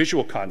in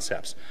visual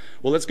concepts.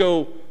 Well, let's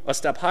go a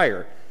step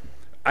higher.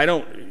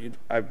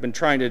 I've been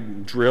trying to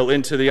drill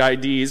into the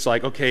IDs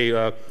like, okay,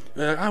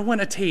 I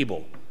want a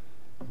table.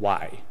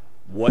 Why?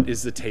 What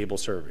is the table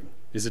serving?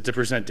 Is it to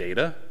present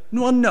data?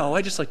 Well, no,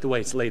 I just like the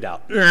way it's laid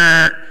out.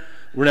 We're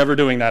never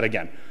doing that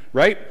again,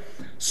 right?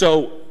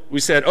 So we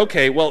said,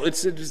 okay, well,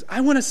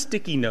 I want a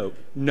sticky note.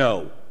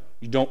 No,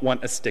 you don't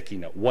want a sticky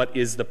note. What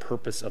is the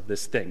purpose of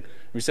this thing?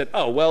 We said,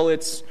 oh, well,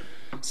 it's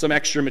some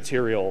extra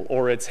material,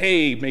 or it's,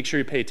 hey, make sure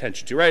you pay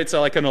attention to, right? It's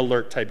like an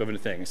alert type of a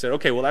thing. I said,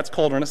 okay, well, that's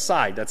called an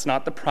aside. That's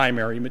not the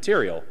primary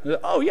material.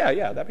 Oh,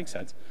 yeah, that makes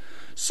sense.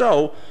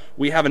 So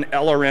we have an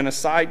LRN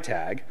aside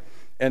tag,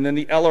 and then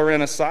the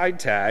LRN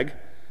aside tag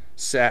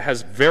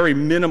has very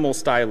minimal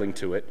styling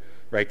to it,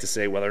 right, to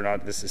say whether or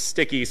not this is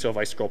sticky, so if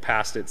I scroll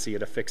past it, see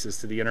it affixes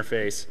to the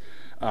interface.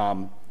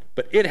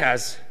 But it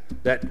has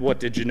that what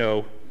did you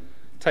know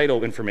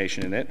title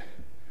information in it,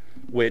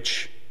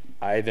 which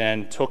I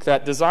then took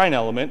that design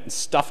element and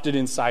stuffed it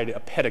inside a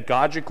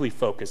pedagogically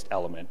focused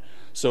element.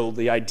 So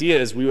the idea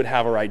is we would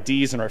have our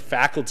IDs and our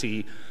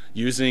faculty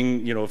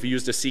using, if you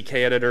used a CK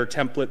editor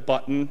template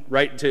button,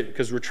 right,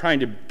 because we're trying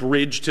to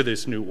bridge to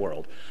this new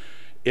world.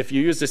 If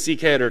you used a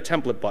CK editor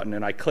template button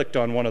and I clicked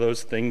on one of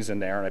those things in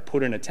there and I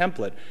put in a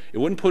template, it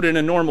wouldn't put in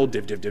a normal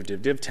div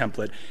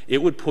template.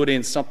 It would put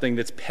in something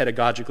that's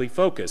pedagogically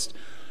focused.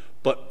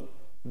 But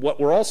what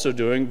we're also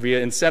doing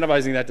via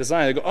incentivizing that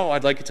design, they go, oh,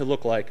 I'd like it to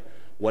look like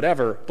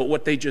whatever, but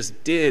what they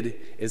just did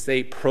is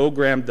they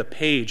programmed the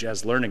page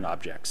as learning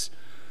objects.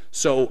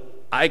 So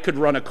I could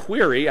run a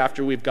query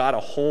after we've got a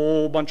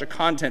whole bunch of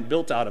content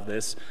built out of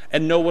this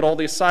and know what all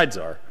the asides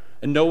are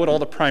and know what all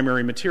the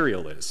primary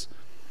material is.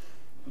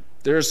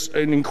 There's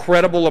an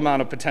incredible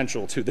amount of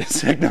potential to this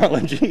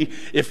technology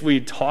if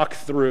we talk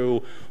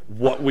through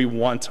what we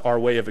want our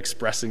way of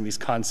expressing these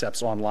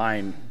concepts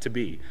online to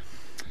be.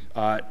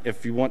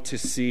 If you want to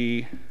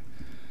see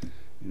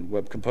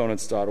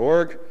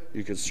webcomponents.org,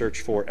 you can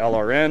search for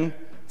LRN,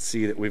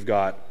 see that we've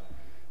got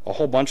a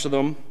whole bunch of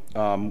them.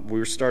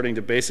 We're starting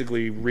to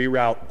basically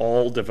reroute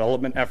all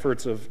development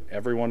efforts of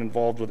everyone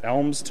involved with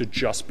ELMS to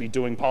just be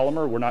doing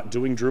Polymer. We're not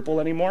doing Drupal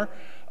anymore.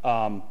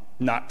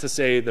 Not to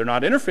say they're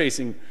not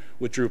interfacing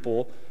with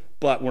Drupal,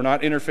 but we're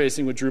not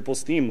interfacing with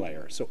Drupal's theme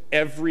layer. So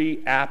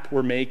every app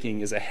we're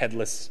making is a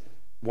headless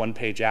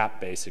one-page app,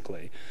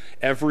 basically.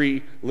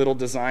 Every little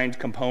designed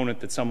component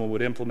that someone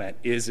would implement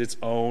is its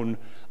own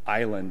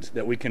island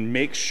that we can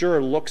make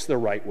sure looks the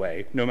right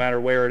way, no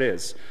matter where it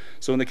is.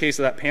 So in the case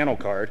of that panel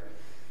card,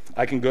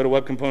 I can go to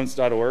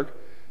webcomponents.org,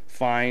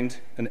 find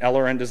an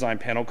LRN design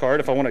panel card.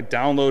 If I want to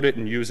download it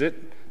and use it,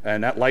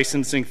 and that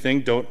licensing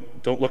thing, don't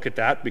look at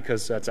that,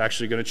 because that's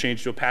actually going to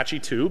change to Apache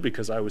 2,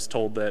 because I was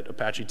told that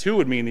Apache 2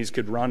 would mean these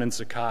could run in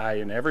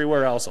Sakai and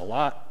everywhere else hell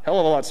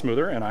of a lot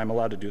smoother, and I'm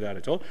allowed to do that, I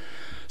told.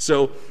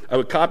 So I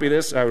would copy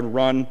this, I would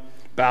run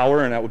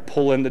Bower, and I would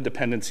pull in the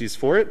dependencies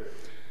for it.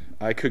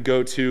 I could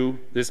go to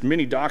this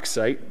mini doc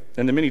site,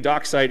 and the mini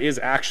doc site is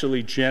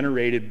actually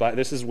generated by,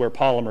 this is where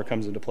Polymer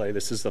comes into play.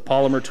 This is the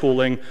Polymer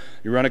tooling.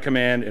 You run a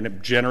command, and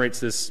it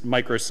generates this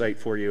microsite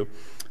for you.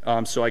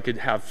 So I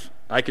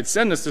could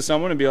send this to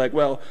someone and be like,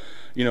 well,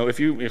 you know, if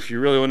you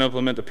really want to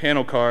implement the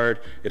panel card,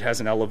 it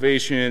has an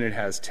elevation, it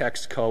has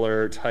text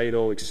color,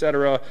 title,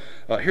 etc.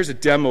 Here's a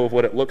demo of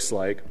what it looks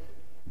like.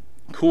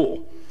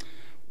 Cool.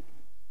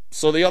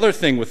 So the other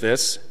thing with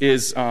this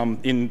is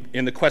in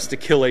the quest to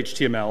kill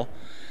HTML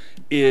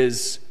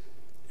is,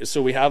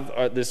 so we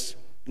have this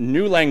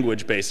new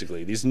language,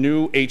 basically, these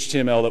new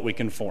HTML that we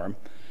can form,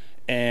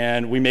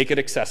 and we make it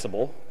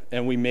accessible,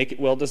 and we make it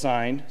well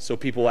designed so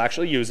people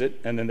actually use it,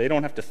 and then they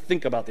don't have to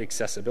think about the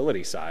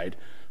accessibility side,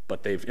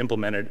 but they've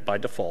implemented it by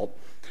default.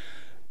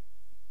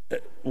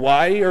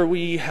 Why are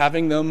we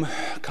having them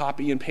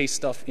copy and paste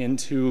stuff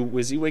into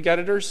WYSIWYG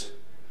editors?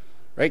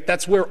 Right?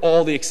 That's where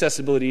all the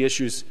accessibility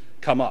issues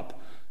come up.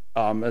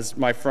 As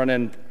my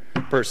front-end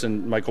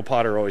person, Michael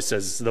Potter, always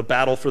says, the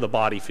battle for the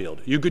body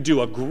field. You could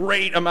do a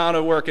great amount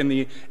of work in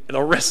the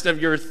rest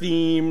of your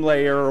theme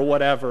layer or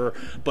whatever,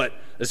 but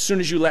as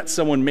soon as you let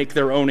someone make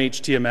their own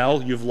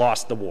HTML, you've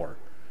lost the war.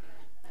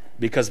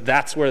 Because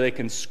that's where they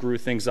can screw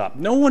things up.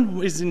 No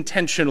one is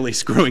intentionally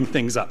screwing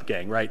things up,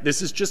 gang, right?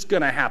 This is just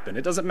going to happen.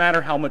 It doesn't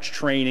matter how much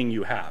training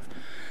you have.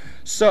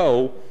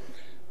 So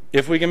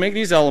if we can make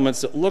these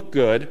elements that look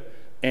good,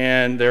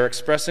 and they're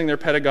expressing their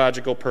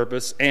pedagogical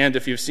purpose, and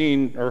if you've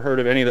seen or heard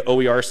of any of the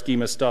OER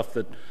schema stuff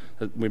that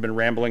we've been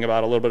rambling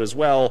about a little bit as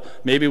well,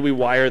 maybe we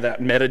wire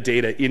that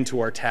metadata into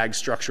our tag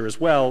structure as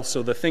well,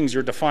 so the things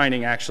you're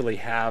defining actually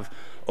have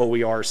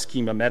OER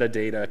schema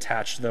metadata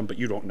attached to them, but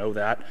you don't know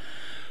that.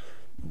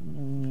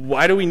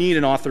 Why do we need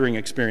an authoring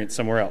experience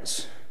somewhere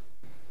else?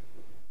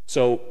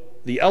 So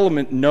the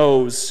element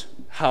knows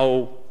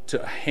how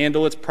to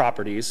handle its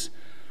properties.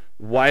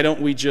 Why don't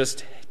we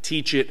just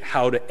teach it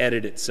how to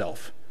edit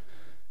itself?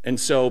 And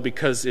so,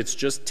 because it's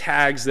just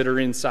tags that are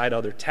inside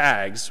other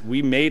tags,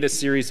 we made a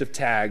series of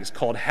tags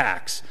called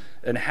hacks.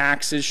 And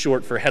hacks is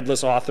short for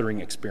headless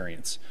authoring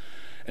experience.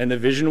 And the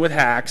vision with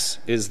hacks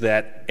is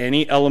that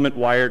any element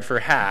wired for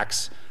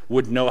hacks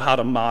would know how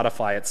to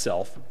modify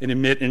itself and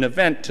emit an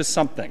event to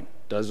something.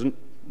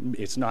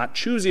 It's not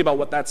choosy about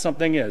what that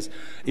something is.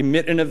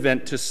 Emit an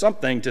event to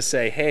something to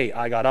say, hey,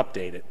 I got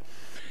updated.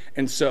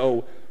 And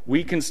so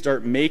we can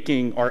start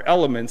making our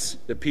elements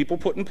that people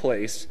put in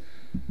place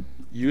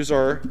use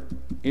our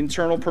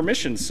internal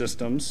permission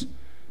systems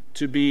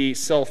to be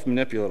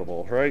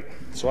self-manipulatable, right?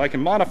 So I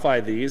can modify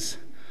these,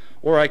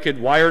 or I could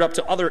wire it up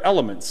to other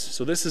elements.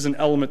 So this is an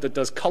element that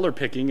does color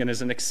picking and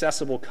is an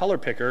accessible color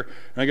picker.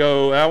 And I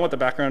go, I want the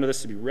background of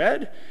this to be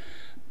red.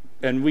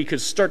 And we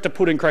could start to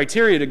put in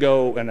criteria to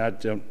go, and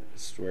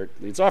this is where it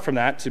leads off from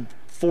that, to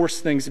force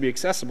things to be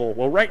accessible.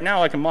 Well, right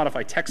now I can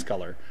modify text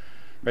color,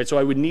 right? So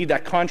I would need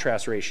that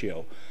contrast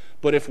ratio.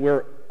 But if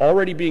we're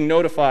already being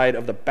notified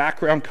of the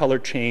background color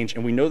change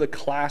and we know the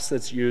class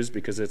that's used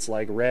because it's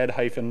like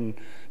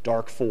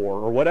red-dark4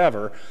 or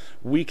whatever,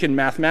 we can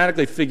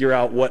mathematically figure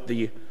out what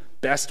the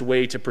best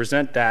way to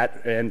present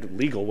that and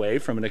legal way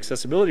from an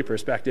accessibility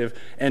perspective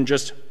and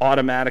just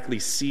automatically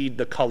seed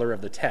the color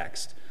of the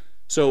text.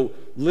 So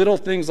little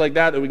things like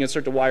that we can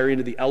start to wire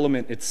into the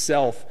element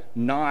itself,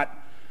 not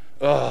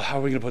how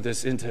are we going to put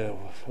this into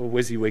a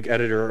WYSIWYG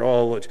editor?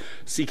 Oh,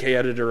 CK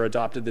editor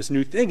adopted this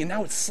new thing, and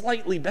now it's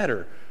slightly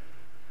better.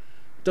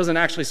 It doesn't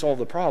actually solve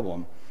the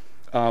problem.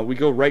 We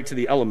go right to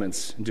the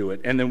elements and do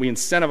it, and then we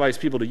incentivize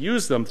people to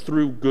use them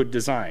through good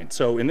design.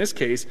 So in this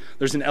case,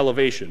 there's an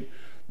elevation.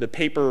 The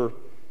paper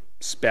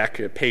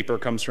spec, paper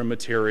comes from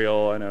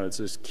material. I know it's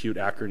this cute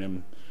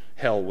acronym,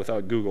 hell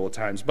without Google at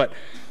times. But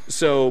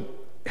so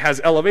it has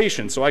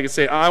elevation. So I could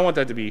say, I want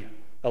that to be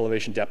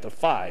elevation depth of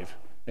 5.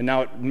 And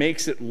now it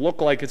makes it look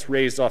like it's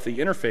raised off the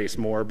interface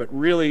more, but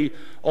really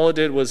all it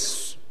did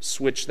was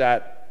switch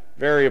that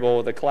variable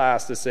with the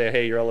class to say,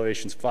 hey, your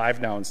elevation's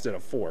 5 now instead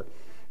of 4.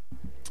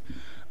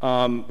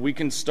 We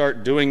can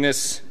start doing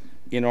this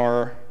in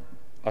our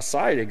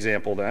aside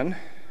example then,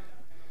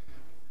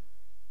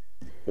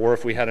 or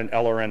if we had an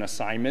LRN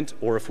assignment,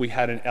 or if we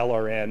had an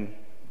LRN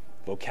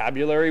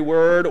vocabulary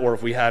word, or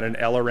if we had an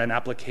LRN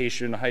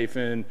application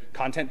hyphen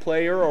content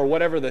player, or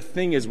whatever the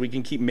thing is, we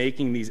can keep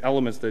making these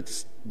elements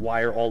that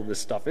wire all of this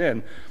stuff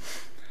in.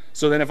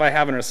 So then if I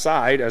have an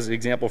aside, as the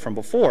example from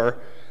before,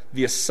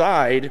 the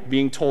aside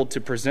being told to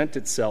present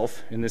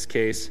itself, in this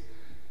case,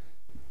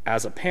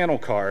 as a panel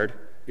card,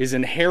 is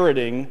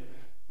inheriting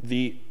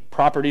the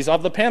properties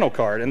of the panel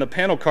card, and the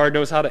panel card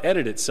knows how to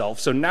edit itself.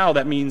 So now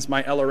that means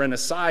my LRN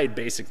aside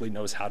basically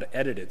knows how to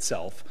edit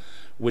itself,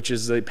 which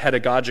is the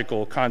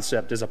pedagogical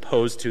concept as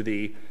opposed to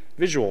the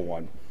visual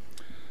one.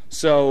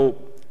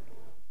 So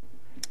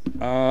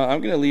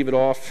I'm going to leave it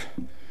off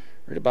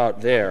right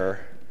about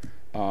there,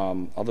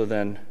 other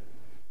than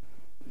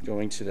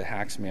going to the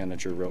Hacks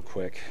Manager real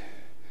quick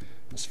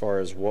as far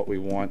as what we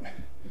want,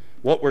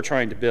 what we're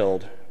trying to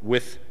build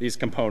with these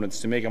components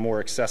to make a more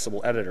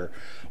accessible editor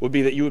would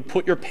be that you would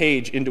put your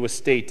page into a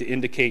state to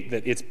indicate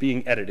that it's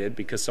being edited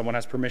because someone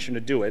has permission to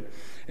do it,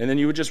 and then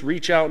you would just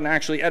reach out and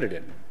actually edit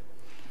it.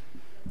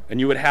 And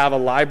you would have a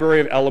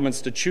library of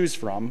elements to choose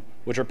from,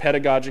 which are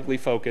pedagogically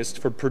focused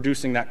for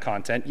producing that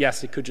content.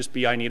 Yes, it could just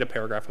be I need a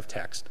paragraph of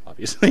text,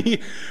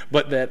 obviously,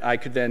 but that I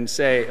could then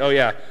say, oh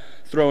yeah,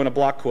 throw in a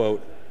block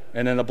quote,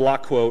 and then the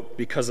block quote,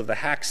 because of the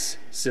Hacks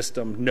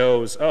system,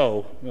 knows,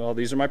 oh, well,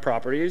 these are my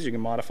properties. You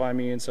can modify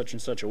me in such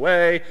and such a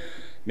way.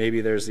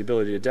 Maybe there's the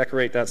ability to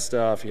decorate that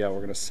stuff. Yeah, we're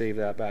going to save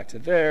that back to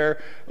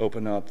there.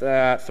 Open up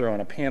that, throw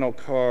in a panel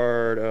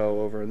card. Oh,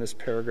 over in this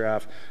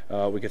paragraph,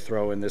 we could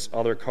throw in this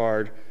other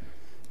card.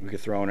 We could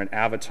throw in an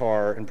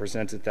avatar and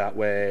present it that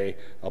way,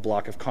 a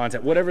block of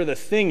content, whatever the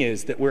thing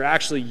is that we're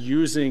actually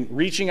using,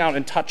 reaching out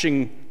and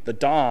touching the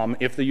DOM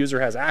if the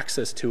user has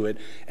access to it,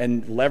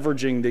 and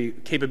leveraging the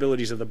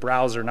capabilities of the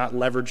browser, not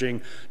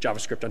leveraging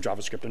JavaScript on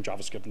JavaScript on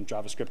JavaScript on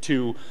JavaScript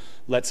to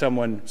let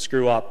someone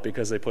screw up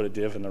because they put a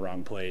div in the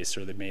wrong place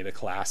or they made a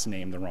class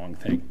name the wrong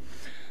thing.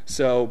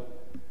 So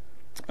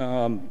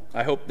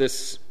I hope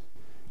this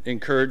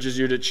encourages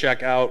you to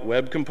check out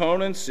web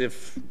components,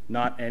 if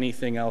not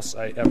anything else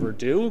I ever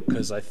do,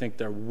 because I think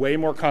they're way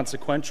more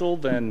consequential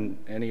than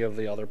any of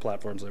the other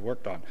platforms I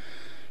worked on.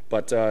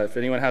 But if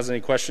anyone has any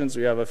questions,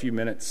 we have a few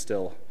minutes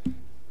still.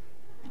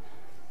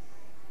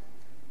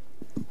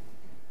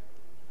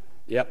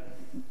 Yep.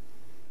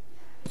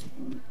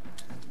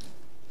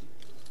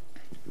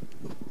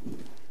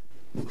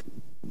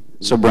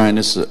 So Bryan,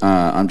 this,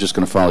 I'm just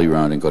going to follow you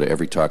around and go to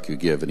every talk you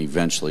give, and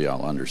eventually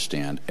I'll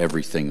understand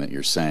everything that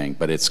you're saying.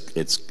 But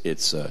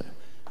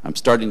I'm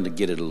starting to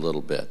get it a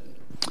little bit,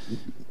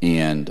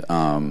 and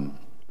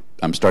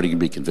I'm starting to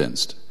be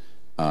convinced.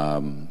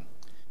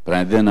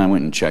 But then I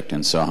went and checked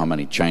and saw how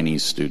many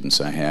Chinese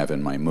students I have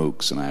in my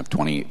MOOCs, and I have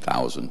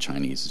 28,000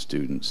 Chinese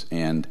students.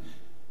 And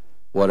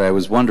what I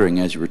was wondering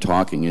as you were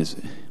talking is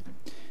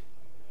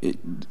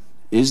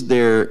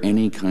there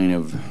any kind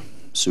of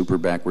super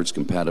backwards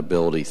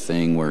compatibility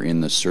thing where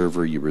in the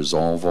server you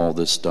resolve all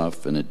this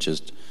stuff and it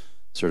just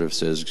sort of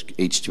says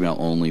HTML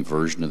only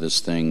version of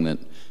this thing? That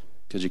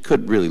because you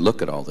could really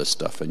look at all this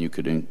stuff and you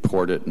could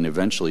import it, and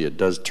eventually it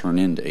does turn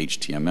into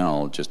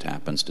HTML. It just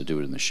happens to do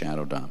it in the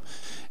shadow DOM.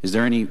 Is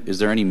there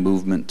any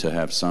movement to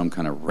have some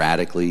kind of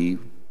radically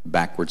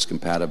backwards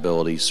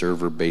compatibility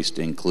server-based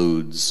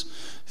includes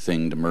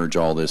thing to merge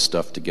all this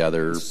stuff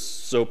together?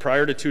 So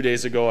prior to 2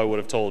 days ago, I would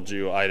have told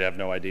you I'd have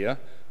no idea.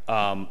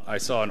 I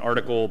saw an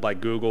article by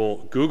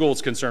Google.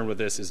 Google's concern with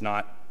this is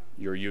not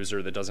your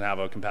user that doesn't have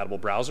a compatible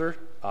browser.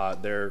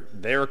 Their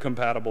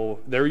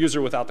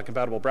user without the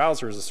compatible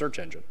browser is a search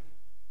engine.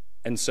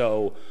 And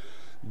so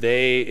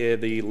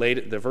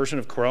the version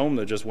of Chrome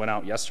that just went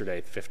out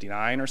yesterday,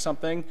 59 or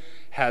something,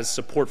 has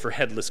support for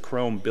headless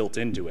Chrome built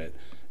into it.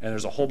 And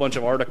there's a whole bunch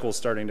of articles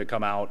starting to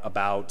come out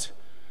about,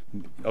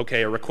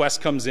 okay, a request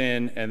comes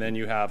in and then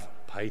you have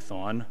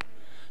Python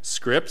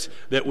script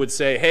that would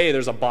say, hey,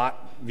 there's a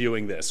bot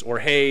viewing this, or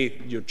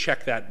hey, you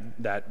check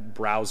that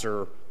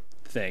browser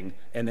thing,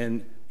 and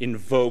then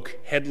invoke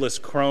headless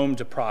Chrome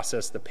to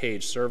process the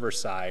page server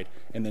side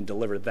and then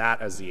deliver that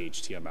as the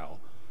HTML,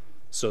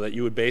 so that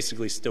you would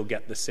basically still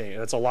get the same.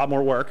 That's a lot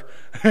more work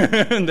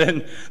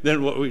than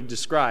what we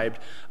described.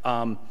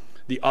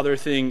 The other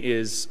thing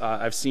is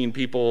I've seen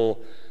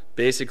people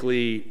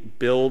basically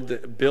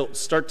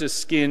start to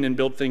skin and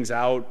build things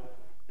out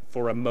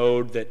for a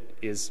mode that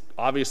is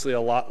obviously a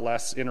lot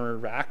less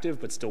interactive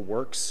but still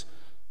works,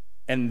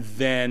 and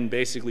then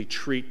basically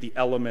treat the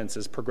elements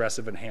as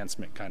progressive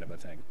enhancement kind of a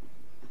thing.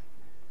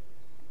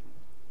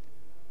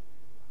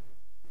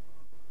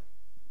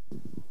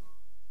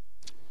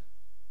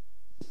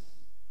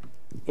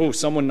 Oh,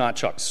 someone not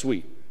Chuck,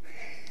 sweet.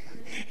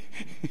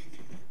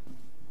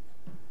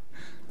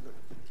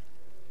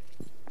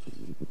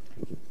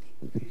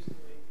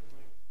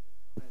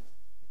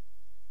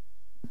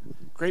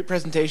 Great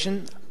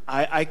presentation.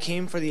 I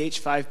came for the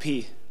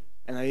H5P,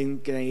 and I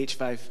didn't get any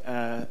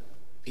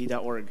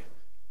H5P.org.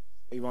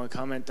 You want to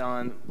comment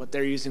on what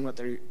they're using, what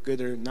they're good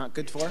or not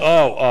good for?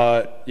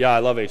 Oh, yeah, I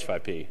love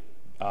H5P.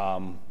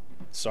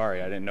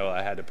 Sorry, I didn't know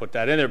I had to put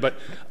that in there. But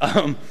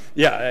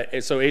yeah,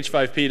 so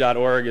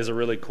H5P.org is a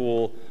really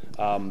cool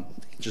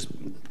just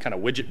kind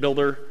of widget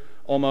builder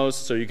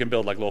almost. So you can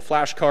build like little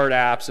flashcard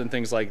apps and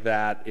things like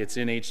that. It's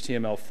in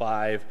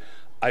HTML5.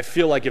 I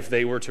feel like if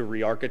they were to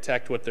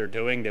re-architect what they're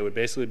doing, they would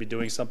basically be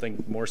doing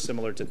something more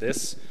similar to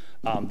this.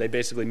 They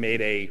basically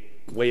made a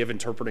way of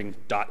interpreting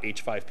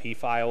 .h5p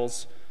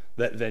files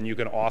that then you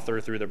can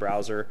author through the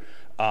browser.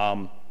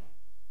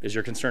 Is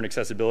your concern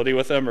accessibility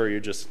with them, or are you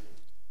just...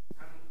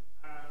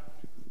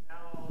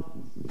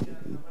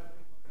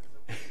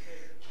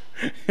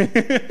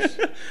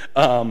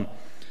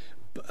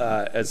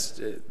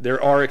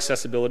 there are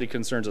accessibility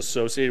concerns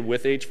associated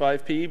with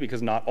H5P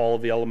because not all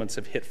of the elements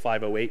have hit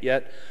 508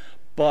 yet.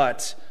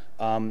 But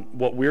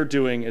what we're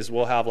doing is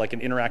we'll have like an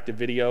interactive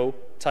video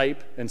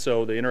type, and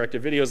so the interactive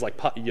video is like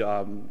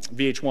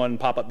VH1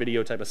 pop-up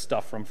video type of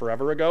stuff from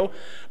forever ago,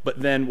 but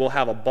then we'll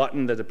have a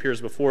button that appears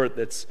before it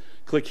that's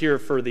click here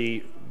for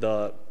the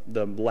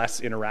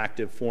less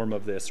interactive form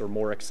of this or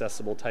more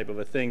accessible type of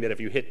a thing, that if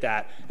you hit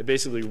that, it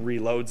basically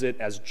reloads it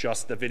as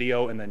just the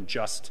video and then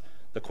just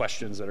the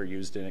questions that are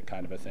used in it,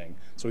 kind of a thing.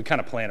 So we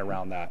kind of plan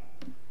around that.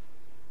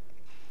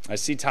 I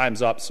see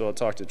time's up, so I'll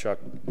talk to Chuck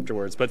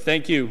afterwards, but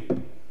thank you.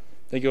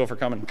 Thank you all for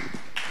coming.